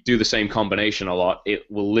you do the same combination a lot,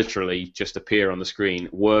 it will literally just appear on the screen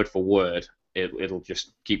word for word. It'll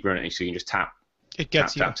just keep running, so you can just tap It tap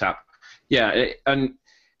gets you. tap tap. Yeah, and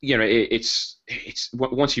you know it's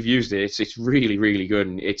once you've used it, it's really really good,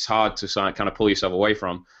 and it's hard to kind of pull yourself away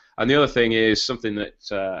from. And the other thing is something that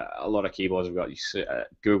a lot of keyboards have got.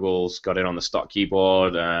 Google's got it on the stock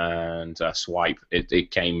keyboard, and Swipe.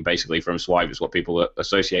 It came basically from Swipe, is what people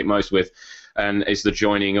associate most with, and it's the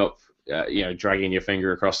joining up, dragging your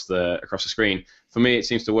finger across the screen. For me, it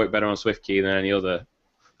seems to work better on SwiftKey than any other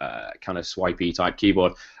kind of swipey type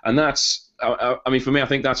keyboard, and that's. I mean, for me, I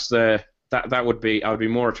think that's that would be. I would be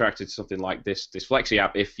more attracted to something like this Flexi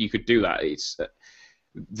app if you could do that. It's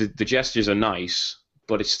the gestures are nice,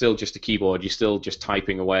 but it's still just a keyboard. You're still just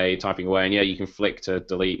typing away, and yeah, you can flick to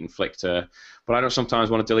delete and flick to. But I don't sometimes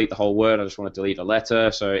want to delete the whole word. I just want to delete a letter.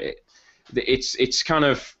 So it's kind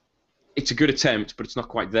of it's a good attempt, but it's not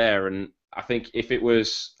quite there. And I think if it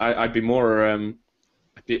was, I'd be more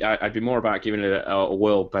I'd be more about giving it a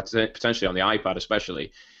whirl, potentially on the iPad,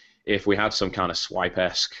 especially if we had some kind of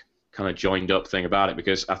swipe-esque kind of joined up thing about it,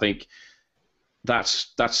 because I think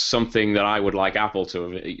that's something that I would like Apple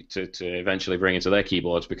to eventually bring into their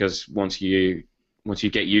keyboards, because once you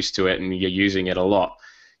get used to it and you're using it a lot,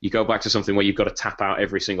 you go back to something where you've got to tap out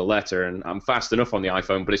every single letter, and I'm fast enough on the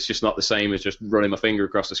iPhone, but it's just not the same as just running my finger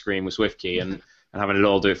across the screen with SwiftKey and having it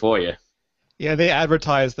all do it for you. Yeah, they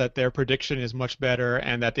advertise that their prediction is much better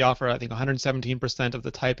and that they offer, I think, 117% of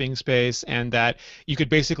the typing space, and that you could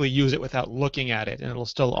basically use it without looking at it and it'll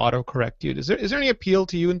still autocorrect you. Is there any appeal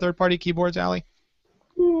to you in third-party keyboards, Allie?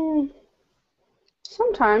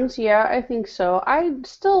 Sometimes, yeah, I think so. I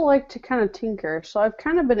still like to kind of tinker, so I've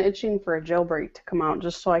kind of been itching for a jailbreak to come out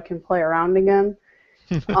just so I can play around again.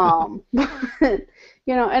 But,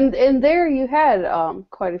 and there you had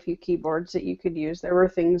quite a few keyboards that you could use. There were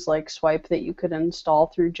things like Swipe that you could install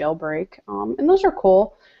through jailbreak, and those are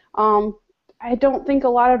cool. I don't think a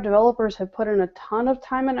lot of developers have put in a ton of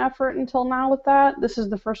time and effort until now with that. This is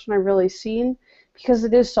the first one I've really seen, because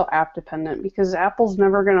it is so app dependent, because Apple's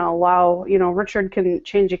never going to allow, Richard can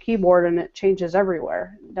change a keyboard and it changes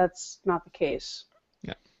everywhere. That's not the case.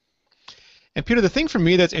 And Peter, the thing for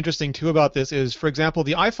me that's interesting too about this is, for example,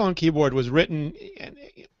 the iPhone keyboard was written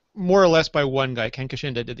more or less by one guy. Ken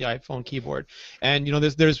Kashinda did the iPhone keyboard, and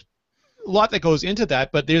there's a lot that goes into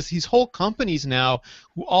that. But there's these whole companies now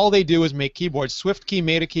who all they do is make keyboards. SwiftKey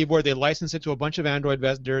made a keyboard. They licensed it to a bunch of Android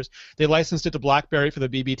vendors. They licensed it to BlackBerry for the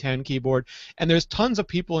BB10 keyboard, and there's tons of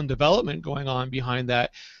people in development going on behind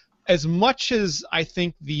that. As much as I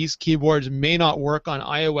think these keyboards may not work on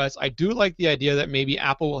iOS, I do like the idea that maybe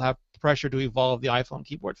Apple will have pressure to evolve the iPhone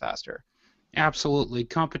keyboard faster. Absolutely.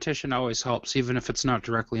 Competition always helps, even if it's not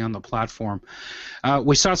directly on the platform.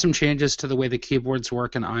 We saw some changes to the way the keyboards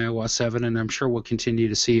work in iOS 7, and I'm sure we'll continue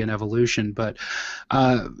to see an evolution. But,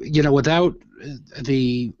 without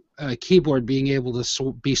the keyboard being able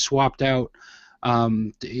to be swapped out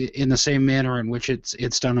in the same manner in which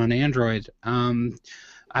it's done on Android, I'm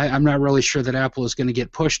not really sure that Apple is going to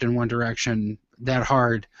get pushed in one direction that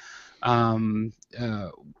hard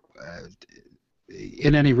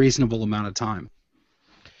in any reasonable amount of time.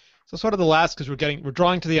 So sort of the last, because we're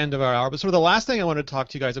drawing to the end of our hour, but sort of the last thing I wanted to talk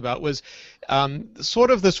to you guys about was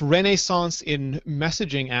sort of this renaissance in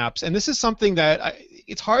messaging apps, and this is something that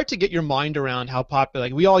it's hard to get your mind around how popular.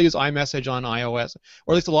 Like, we all use iMessage on iOS,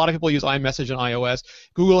 or at least a lot of people use iMessage on iOS.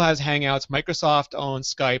 Google has Hangouts, Microsoft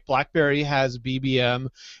owns Skype, BlackBerry has BBM,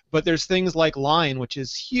 but there's things like Line, which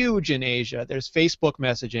is huge in Asia. There's Facebook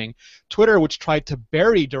messaging, Twitter, which tried to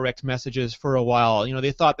bury direct messages for a while.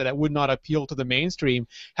 They thought that it would not appeal to the mainstream,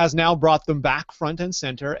 has now brought them back front and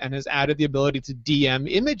center and has added the ability to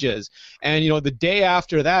DM images. And the day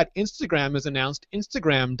after that, Instagram has announced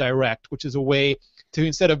Instagram Direct, which is a way to,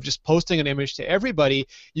 instead of just posting an image to everybody,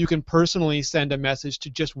 you can personally send a message to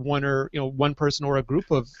just one person or a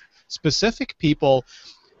group of specific people.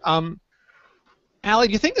 Allie,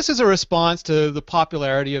 do you think this is a response to the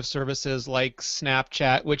popularity of services like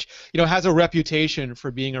Snapchat, which has a reputation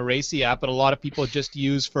for being a racy app, but a lot of people just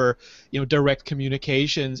use for direct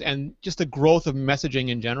communications, and just the growth of messaging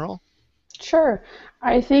in general? Sure.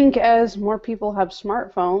 I think as more people have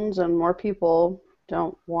smartphones and more people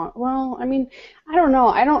don't want, I don't know.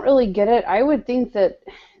 I don't really get it. I would think that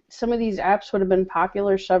some of these apps would have been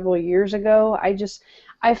popular several years ago.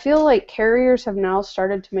 I feel like carriers have now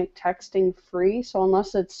started to make texting free, so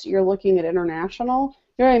unless you're looking at international,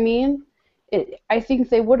 you know what I mean? I think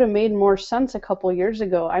they would have made more sense a couple years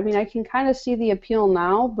ago. I can kind of see the appeal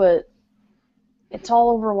now, but it's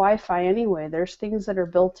all over Wi-Fi anyway. There's things that are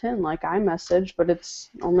built in, like iMessage, but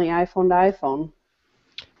it's only iPhone to iPhone.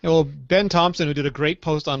 Yeah, well, Ben Thompson, who did a great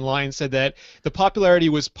post online, said that the popularity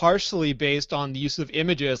was partially based on the use of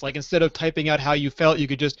images. Like instead of typing out how you felt, you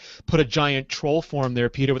could just put a giant troll form there,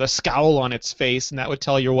 Peter, with a scowl on its face, and that would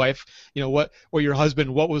tell your wife, what, or your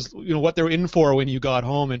husband, what was, what they're in for when you got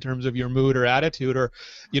home in terms of your mood or attitude, or,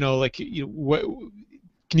 what.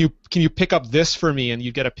 Can you pick up this for me, and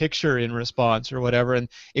you get a picture in response or whatever, and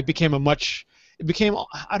it became I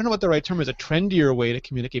don't know what the right term is, a trendier way to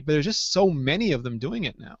communicate, but there's just so many of them doing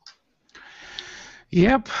it now.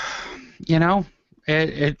 Yep,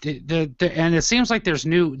 and it seems like there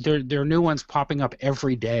are new ones popping up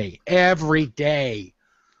every day. Every day,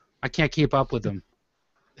 I can't keep up with them.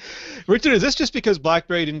 Richard, is this just because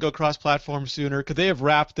BlackBerry didn't go cross-platform sooner? Could they have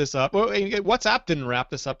wrapped this up? Well, WhatsApp didn't wrap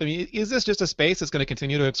this up. I mean, is this just a space that's going to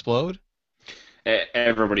continue to explode?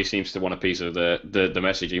 Everybody seems to want a piece of the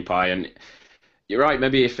messaging pie, and you're right.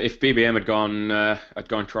 Maybe if BBM had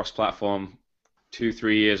gone cross-platform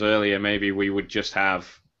 2-3 years earlier, maybe we would just have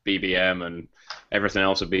BBM and everything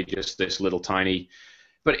else would be just this little tiny.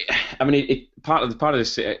 But I mean, part of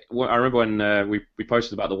this. I remember when we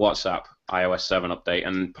posted about the WhatsApp iOS 7 update,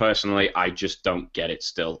 and personally, I just don't get it.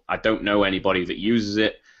 Still, I don't know anybody that uses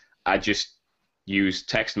it. I just use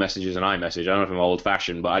text messages and iMessage. I don't know if I'm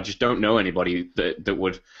old-fashioned, but I just don't know anybody that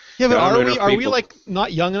would. Yeah, but are we like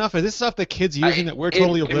not young enough? Is this stuff the kids using that we're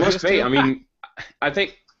totally oblivious to? It must be. To? I mean, I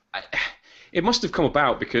think it must have come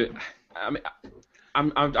about because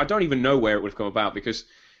I don't even know where it would have come about because.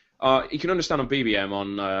 You can understand on BBM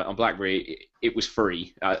on BlackBerry it was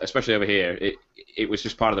free, especially over here. It was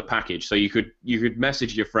just part of the package, so you could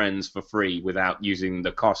message your friends for free without using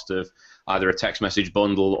the cost of either a text message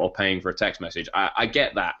bundle or paying for a text message. I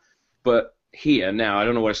get that, but here now I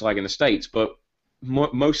don't know what it's like in the States, but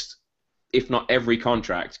most, if not every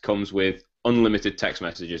contract comes with unlimited text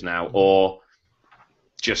messages now, or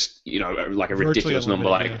just like a ridiculous number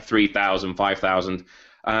like 3,000, 5,000.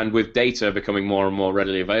 And with data becoming more and more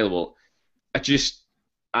readily available, I just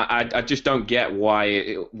don't get why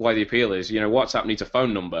the appeal is. WhatsApp needs a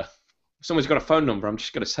phone number. If someone's got a phone number, I'm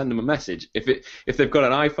just going to send them a message. If they've got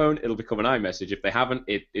an iPhone, it'll become an iMessage. If they haven't,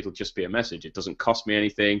 it'll just be a message. It doesn't cost me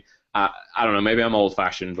anything. I don't know. Maybe I'm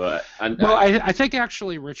old-fashioned, but I think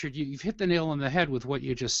actually, Richard, you've hit the nail on the head with what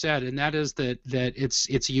you just said, and that is that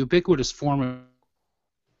it's a ubiquitous form of.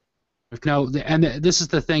 No, and this is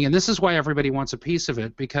the thing, and this is why everybody wants a piece of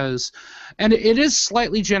it, because, and it is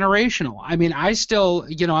slightly generational. I mean, I still,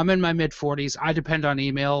 I'm in my mid-40s. I depend on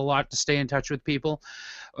email a lot to stay in touch with people.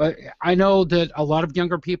 I know that a lot of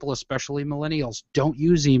younger people, especially millennials, don't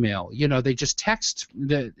use email. They just text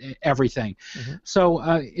everything. Mm-hmm. So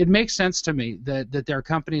it makes sense to me that there are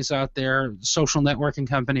companies out there, social networking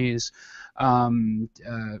companies, and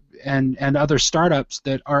other startups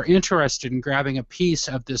that are interested in grabbing a piece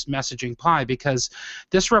of this messaging pie, because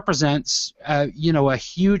this represents a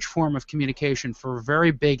huge form of communication for a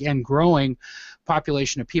very big and growing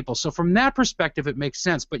population of people. So from that perspective, it makes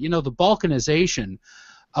sense. But the balkanization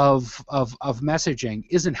of messaging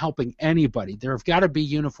isn't helping anybody. There have got to be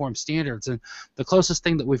uniform standards, and the closest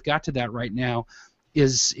thing that we've got to that right now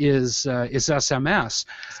is SMS.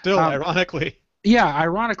 Still, ironically. Yeah,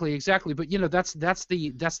 ironically, exactly. But that's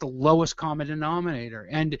the lowest common denominator.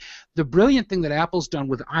 And the brilliant thing that Apple's done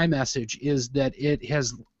with iMessage is that it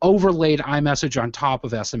has overlaid iMessage on top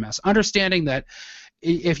of SMS, understanding that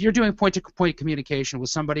if you're doing point-to-point communication with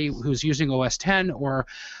somebody who's using OS 10 or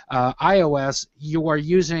iOS, you are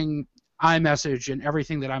using iMessage and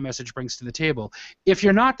everything that iMessage brings to the table. If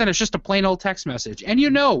you're not, then it's just a plain old text message. And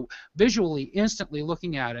visually, instantly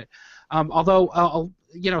looking at it, although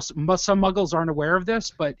some muggles aren't aware of this,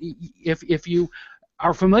 but if you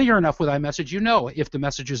are familiar enough with iMessage, if the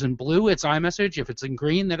message is in blue, it's iMessage. If it's in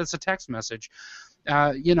green, then it's a text message.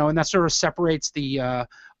 And that sort of separates the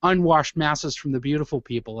unwashed masses from the beautiful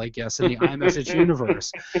people, I guess, in the iMessage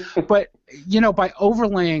universe. But, by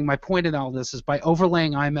overlaying, my point in all this is by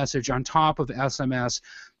overlaying iMessage on top of SMS,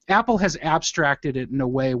 Apple has abstracted it in a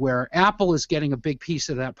way where Apple is getting a big piece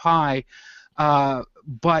of that pie,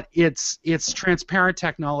 but it's transparent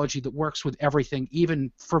technology that works with everything,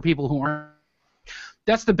 even for people who aren't.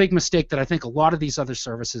 That's the big mistake that I think a lot of these other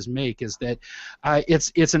services make, is that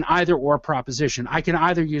it's an either-or proposition. I can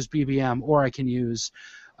either use BBM or I can use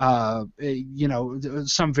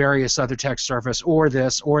some various other text service, or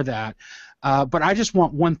this or that. But I just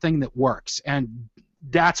want one thing that works, and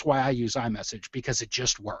that's why I use iMessage, because it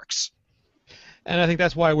just works. And I think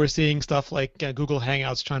that's why we're seeing stuff like Google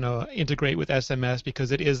Hangouts trying to integrate with SMS,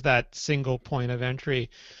 because it is that single point of entry.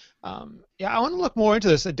 Yeah, I want to look more into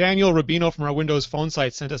this. Daniel Rubino from our Windows Phone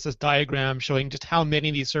site sent us this diagram showing just how many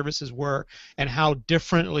of these services were and how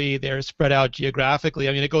differently they're spread out geographically.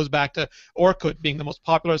 I mean, it goes back to Orkut being the most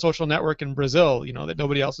popular social network in Brazil, that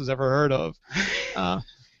nobody else has ever heard of.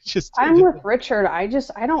 I'm with Richard. I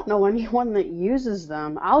don't know anyone that uses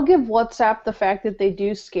them. I'll give WhatsApp the fact that they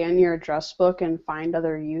do scan your address book and find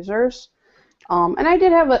other users. And I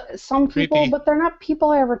did have some people, but they're not people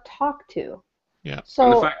I ever talk to. Yeah. So,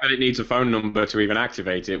 and the fact that it needs a phone number to even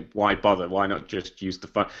activate it, why bother? Why not just use the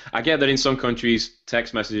phone? I get that in some countries,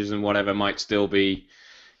 text messages and whatever might still be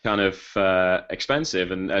kind of expensive,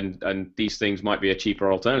 and these things might be a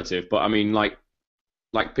cheaper alternative. But I mean, like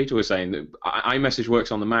Peter was saying, iMessage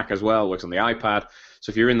works on the Mac as well, works on the iPad. So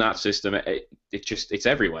if you're in that system, it's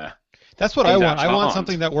everywhere. That's what I want. I want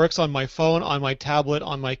something that works on my phone, on my tablet,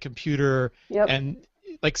 on my computer, and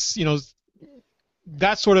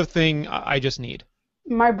that sort of thing I just need.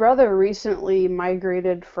 My brother recently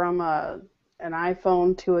migrated from an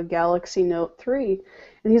iPhone to a Galaxy Note 3,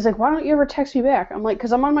 and he's like, why don't you ever text me back? I'm like,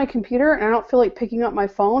 because I'm on my computer, and I don't feel like picking up my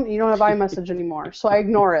phone, and you don't have iMessage anymore, so I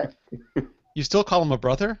ignore it. You still call him a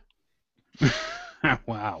brother?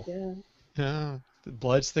 Wow. Yeah. The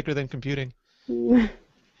blood's thicker than computing.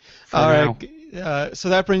 All right. So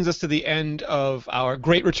that brings us to the end of our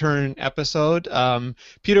Great Return episode.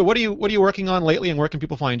 Peter, what are you working on lately, and where can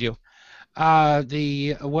people find you?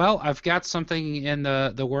 I've got something in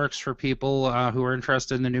the works for people who are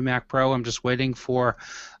interested in the new Mac Pro. I'm just waiting for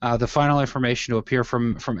the final information to appear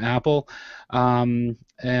from Apple,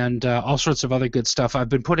 and all sorts of other good stuff. I've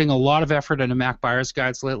been putting a lot of effort into Mac buyer's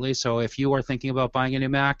guides lately, so if you are thinking about buying a new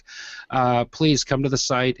Mac, please come to the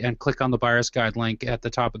site and click on the buyer's guide link at the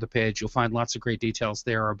top of the page. You'll find lots of great details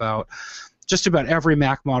there about just about every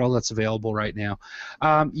Mac model that's available right now.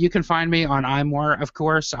 You can find me on iMore, of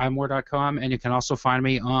course, imore.com, and you can also find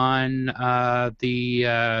me on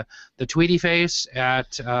the Tweety face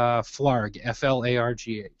at Flarg,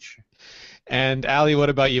 Flargh. And Allie, what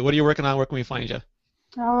about you? What are you working on? Where can we find you?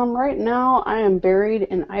 Right now, I am buried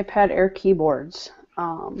in iPad Air keyboards.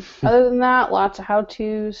 Other than that, lots of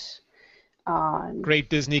how-tos. Great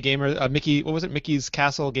Disney gamer, Mickey. What was it? Mickey's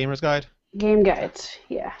Castle Gamer's Guide. Game guides,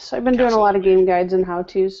 yeah. So I've been doing a lot of game guides and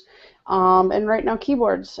how-tos. And right now,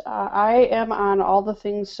 keyboards. I am on all the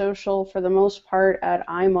things social for the most part at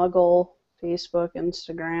iMuggle, Facebook,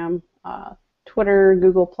 Instagram, Twitter,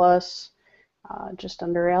 Google+, just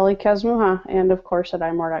under Ali Kazmuha, and of course at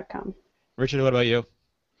imore.com. Richard, what about you?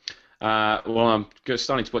 I'm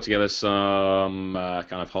starting to put together some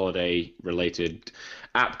kind of holiday-related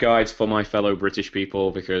app guides for my fellow British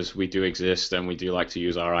people, because we do exist and we do like to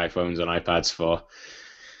use our iPhones and iPads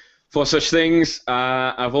for such things.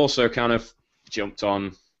 I've also kind of jumped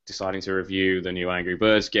on deciding to review the new Angry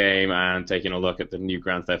Birds game and taking a look at the new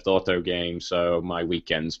Grand Theft Auto game, so my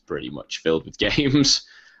weekend's pretty much filled with games.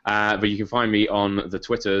 But you can find me on the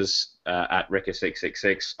Twitters at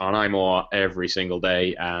Ricka666, on iMore every single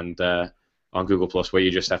day, and on Google+, where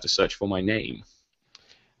you just have to search for my name.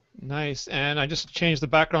 Nice. And I just changed the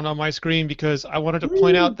background on my screen because I wanted to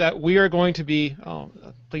point out that we are going to be... Oh,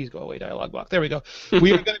 please go away, dialog box. There we go.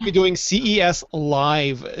 We are going to be doing CES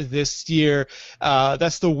Live this year.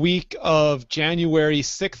 That's the week of January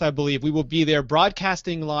 6th, I believe. We will be there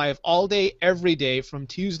broadcasting live all day, every day, from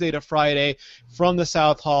Tuesday to Friday, from the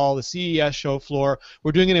South Hall, the CES show floor.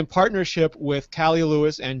 We're doing it in partnership with Callie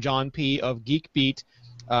Lewis and John P. of GeekBeat.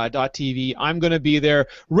 .tv. I'm going to be there.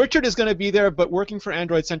 Richard is going to be there, but working for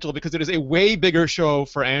Android Central, because it is a way bigger show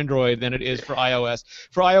for Android than it is for iOS.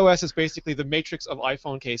 For iOS, it's basically the matrix of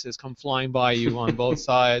iPhone cases come flying by you on both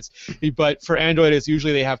sides. But for Android, it's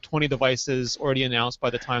usually they have 20 devices already announced by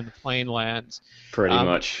the time the plane lands. Pretty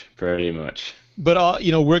much. But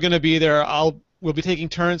we're going to be there. We'll be taking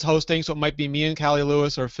turns hosting, so it might be me and Callie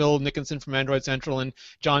Lewis, or Phil Nickinson from Android Central, and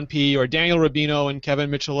John P., or Daniel Rubino and Kevin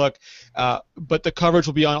Michaluk. But the coverage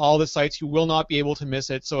will be on all the sites. You will not be able to miss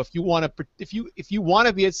it. So if you want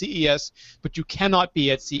to be at CES, but you cannot be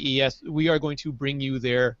at CES, we are going to bring you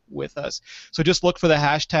there with us. So just look for the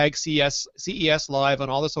hashtag CES Live on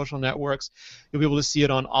all the social networks. You'll be able to see it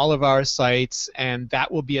on all of our sites, and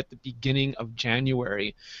that will be at the beginning of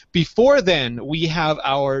January. Before then, we have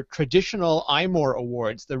our traditional iMore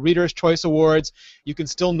Awards, the Reader's Choice Awards. You can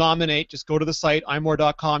still nominate. Just go to the site,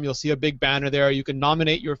 imore.com. You'll see a big banner there. You can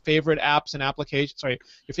nominate your favorite apps and applications, your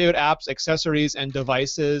favorite apps, accessories, and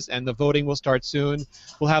devices, and the voting will start soon.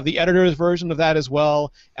 We'll have the editor's version of that as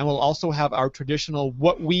well, and we'll also have our traditional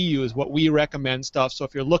what we use, what we recommend stuff. So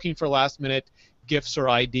if you're looking for last-minute gifts or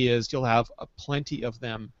ideas, you'll have plenty of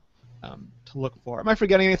them to look for. Am I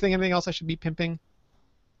forgetting anything? Anything else I should be pimping?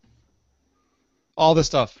 All the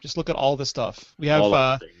stuff. Just look at all the stuff. We have. All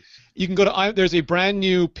of the things. You can go to. There's a brand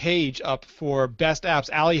new page up for best apps.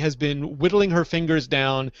 Allie has been whittling her fingers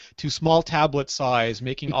down to small tablet size,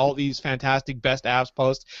 making all these fantastic best apps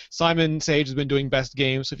posts. Simon Sage has been doing best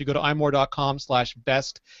games. So if you go to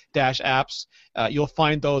imore.com/best-apps, you'll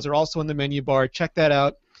find those. They're also in the menu bar. Check that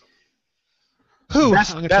out. Whew,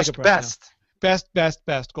 Best, I'm gonna best, take a breath now. best. Best, best,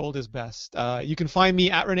 best. Gold is best. You can find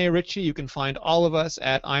me at Rene Ritchie. You can find all of us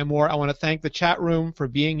at iMore. I want to thank the chat room for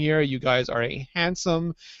being here. You guys are a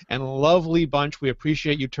handsome and lovely bunch. We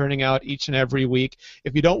appreciate you turning out each and every week.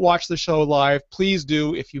 If you don't watch the show live, please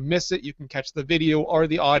do. If you miss it, you can catch the video or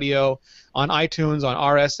the audio on iTunes, on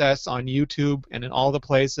RSS, on YouTube, and in all the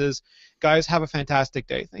places. Guys, have a fantastic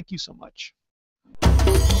day. Thank you so much.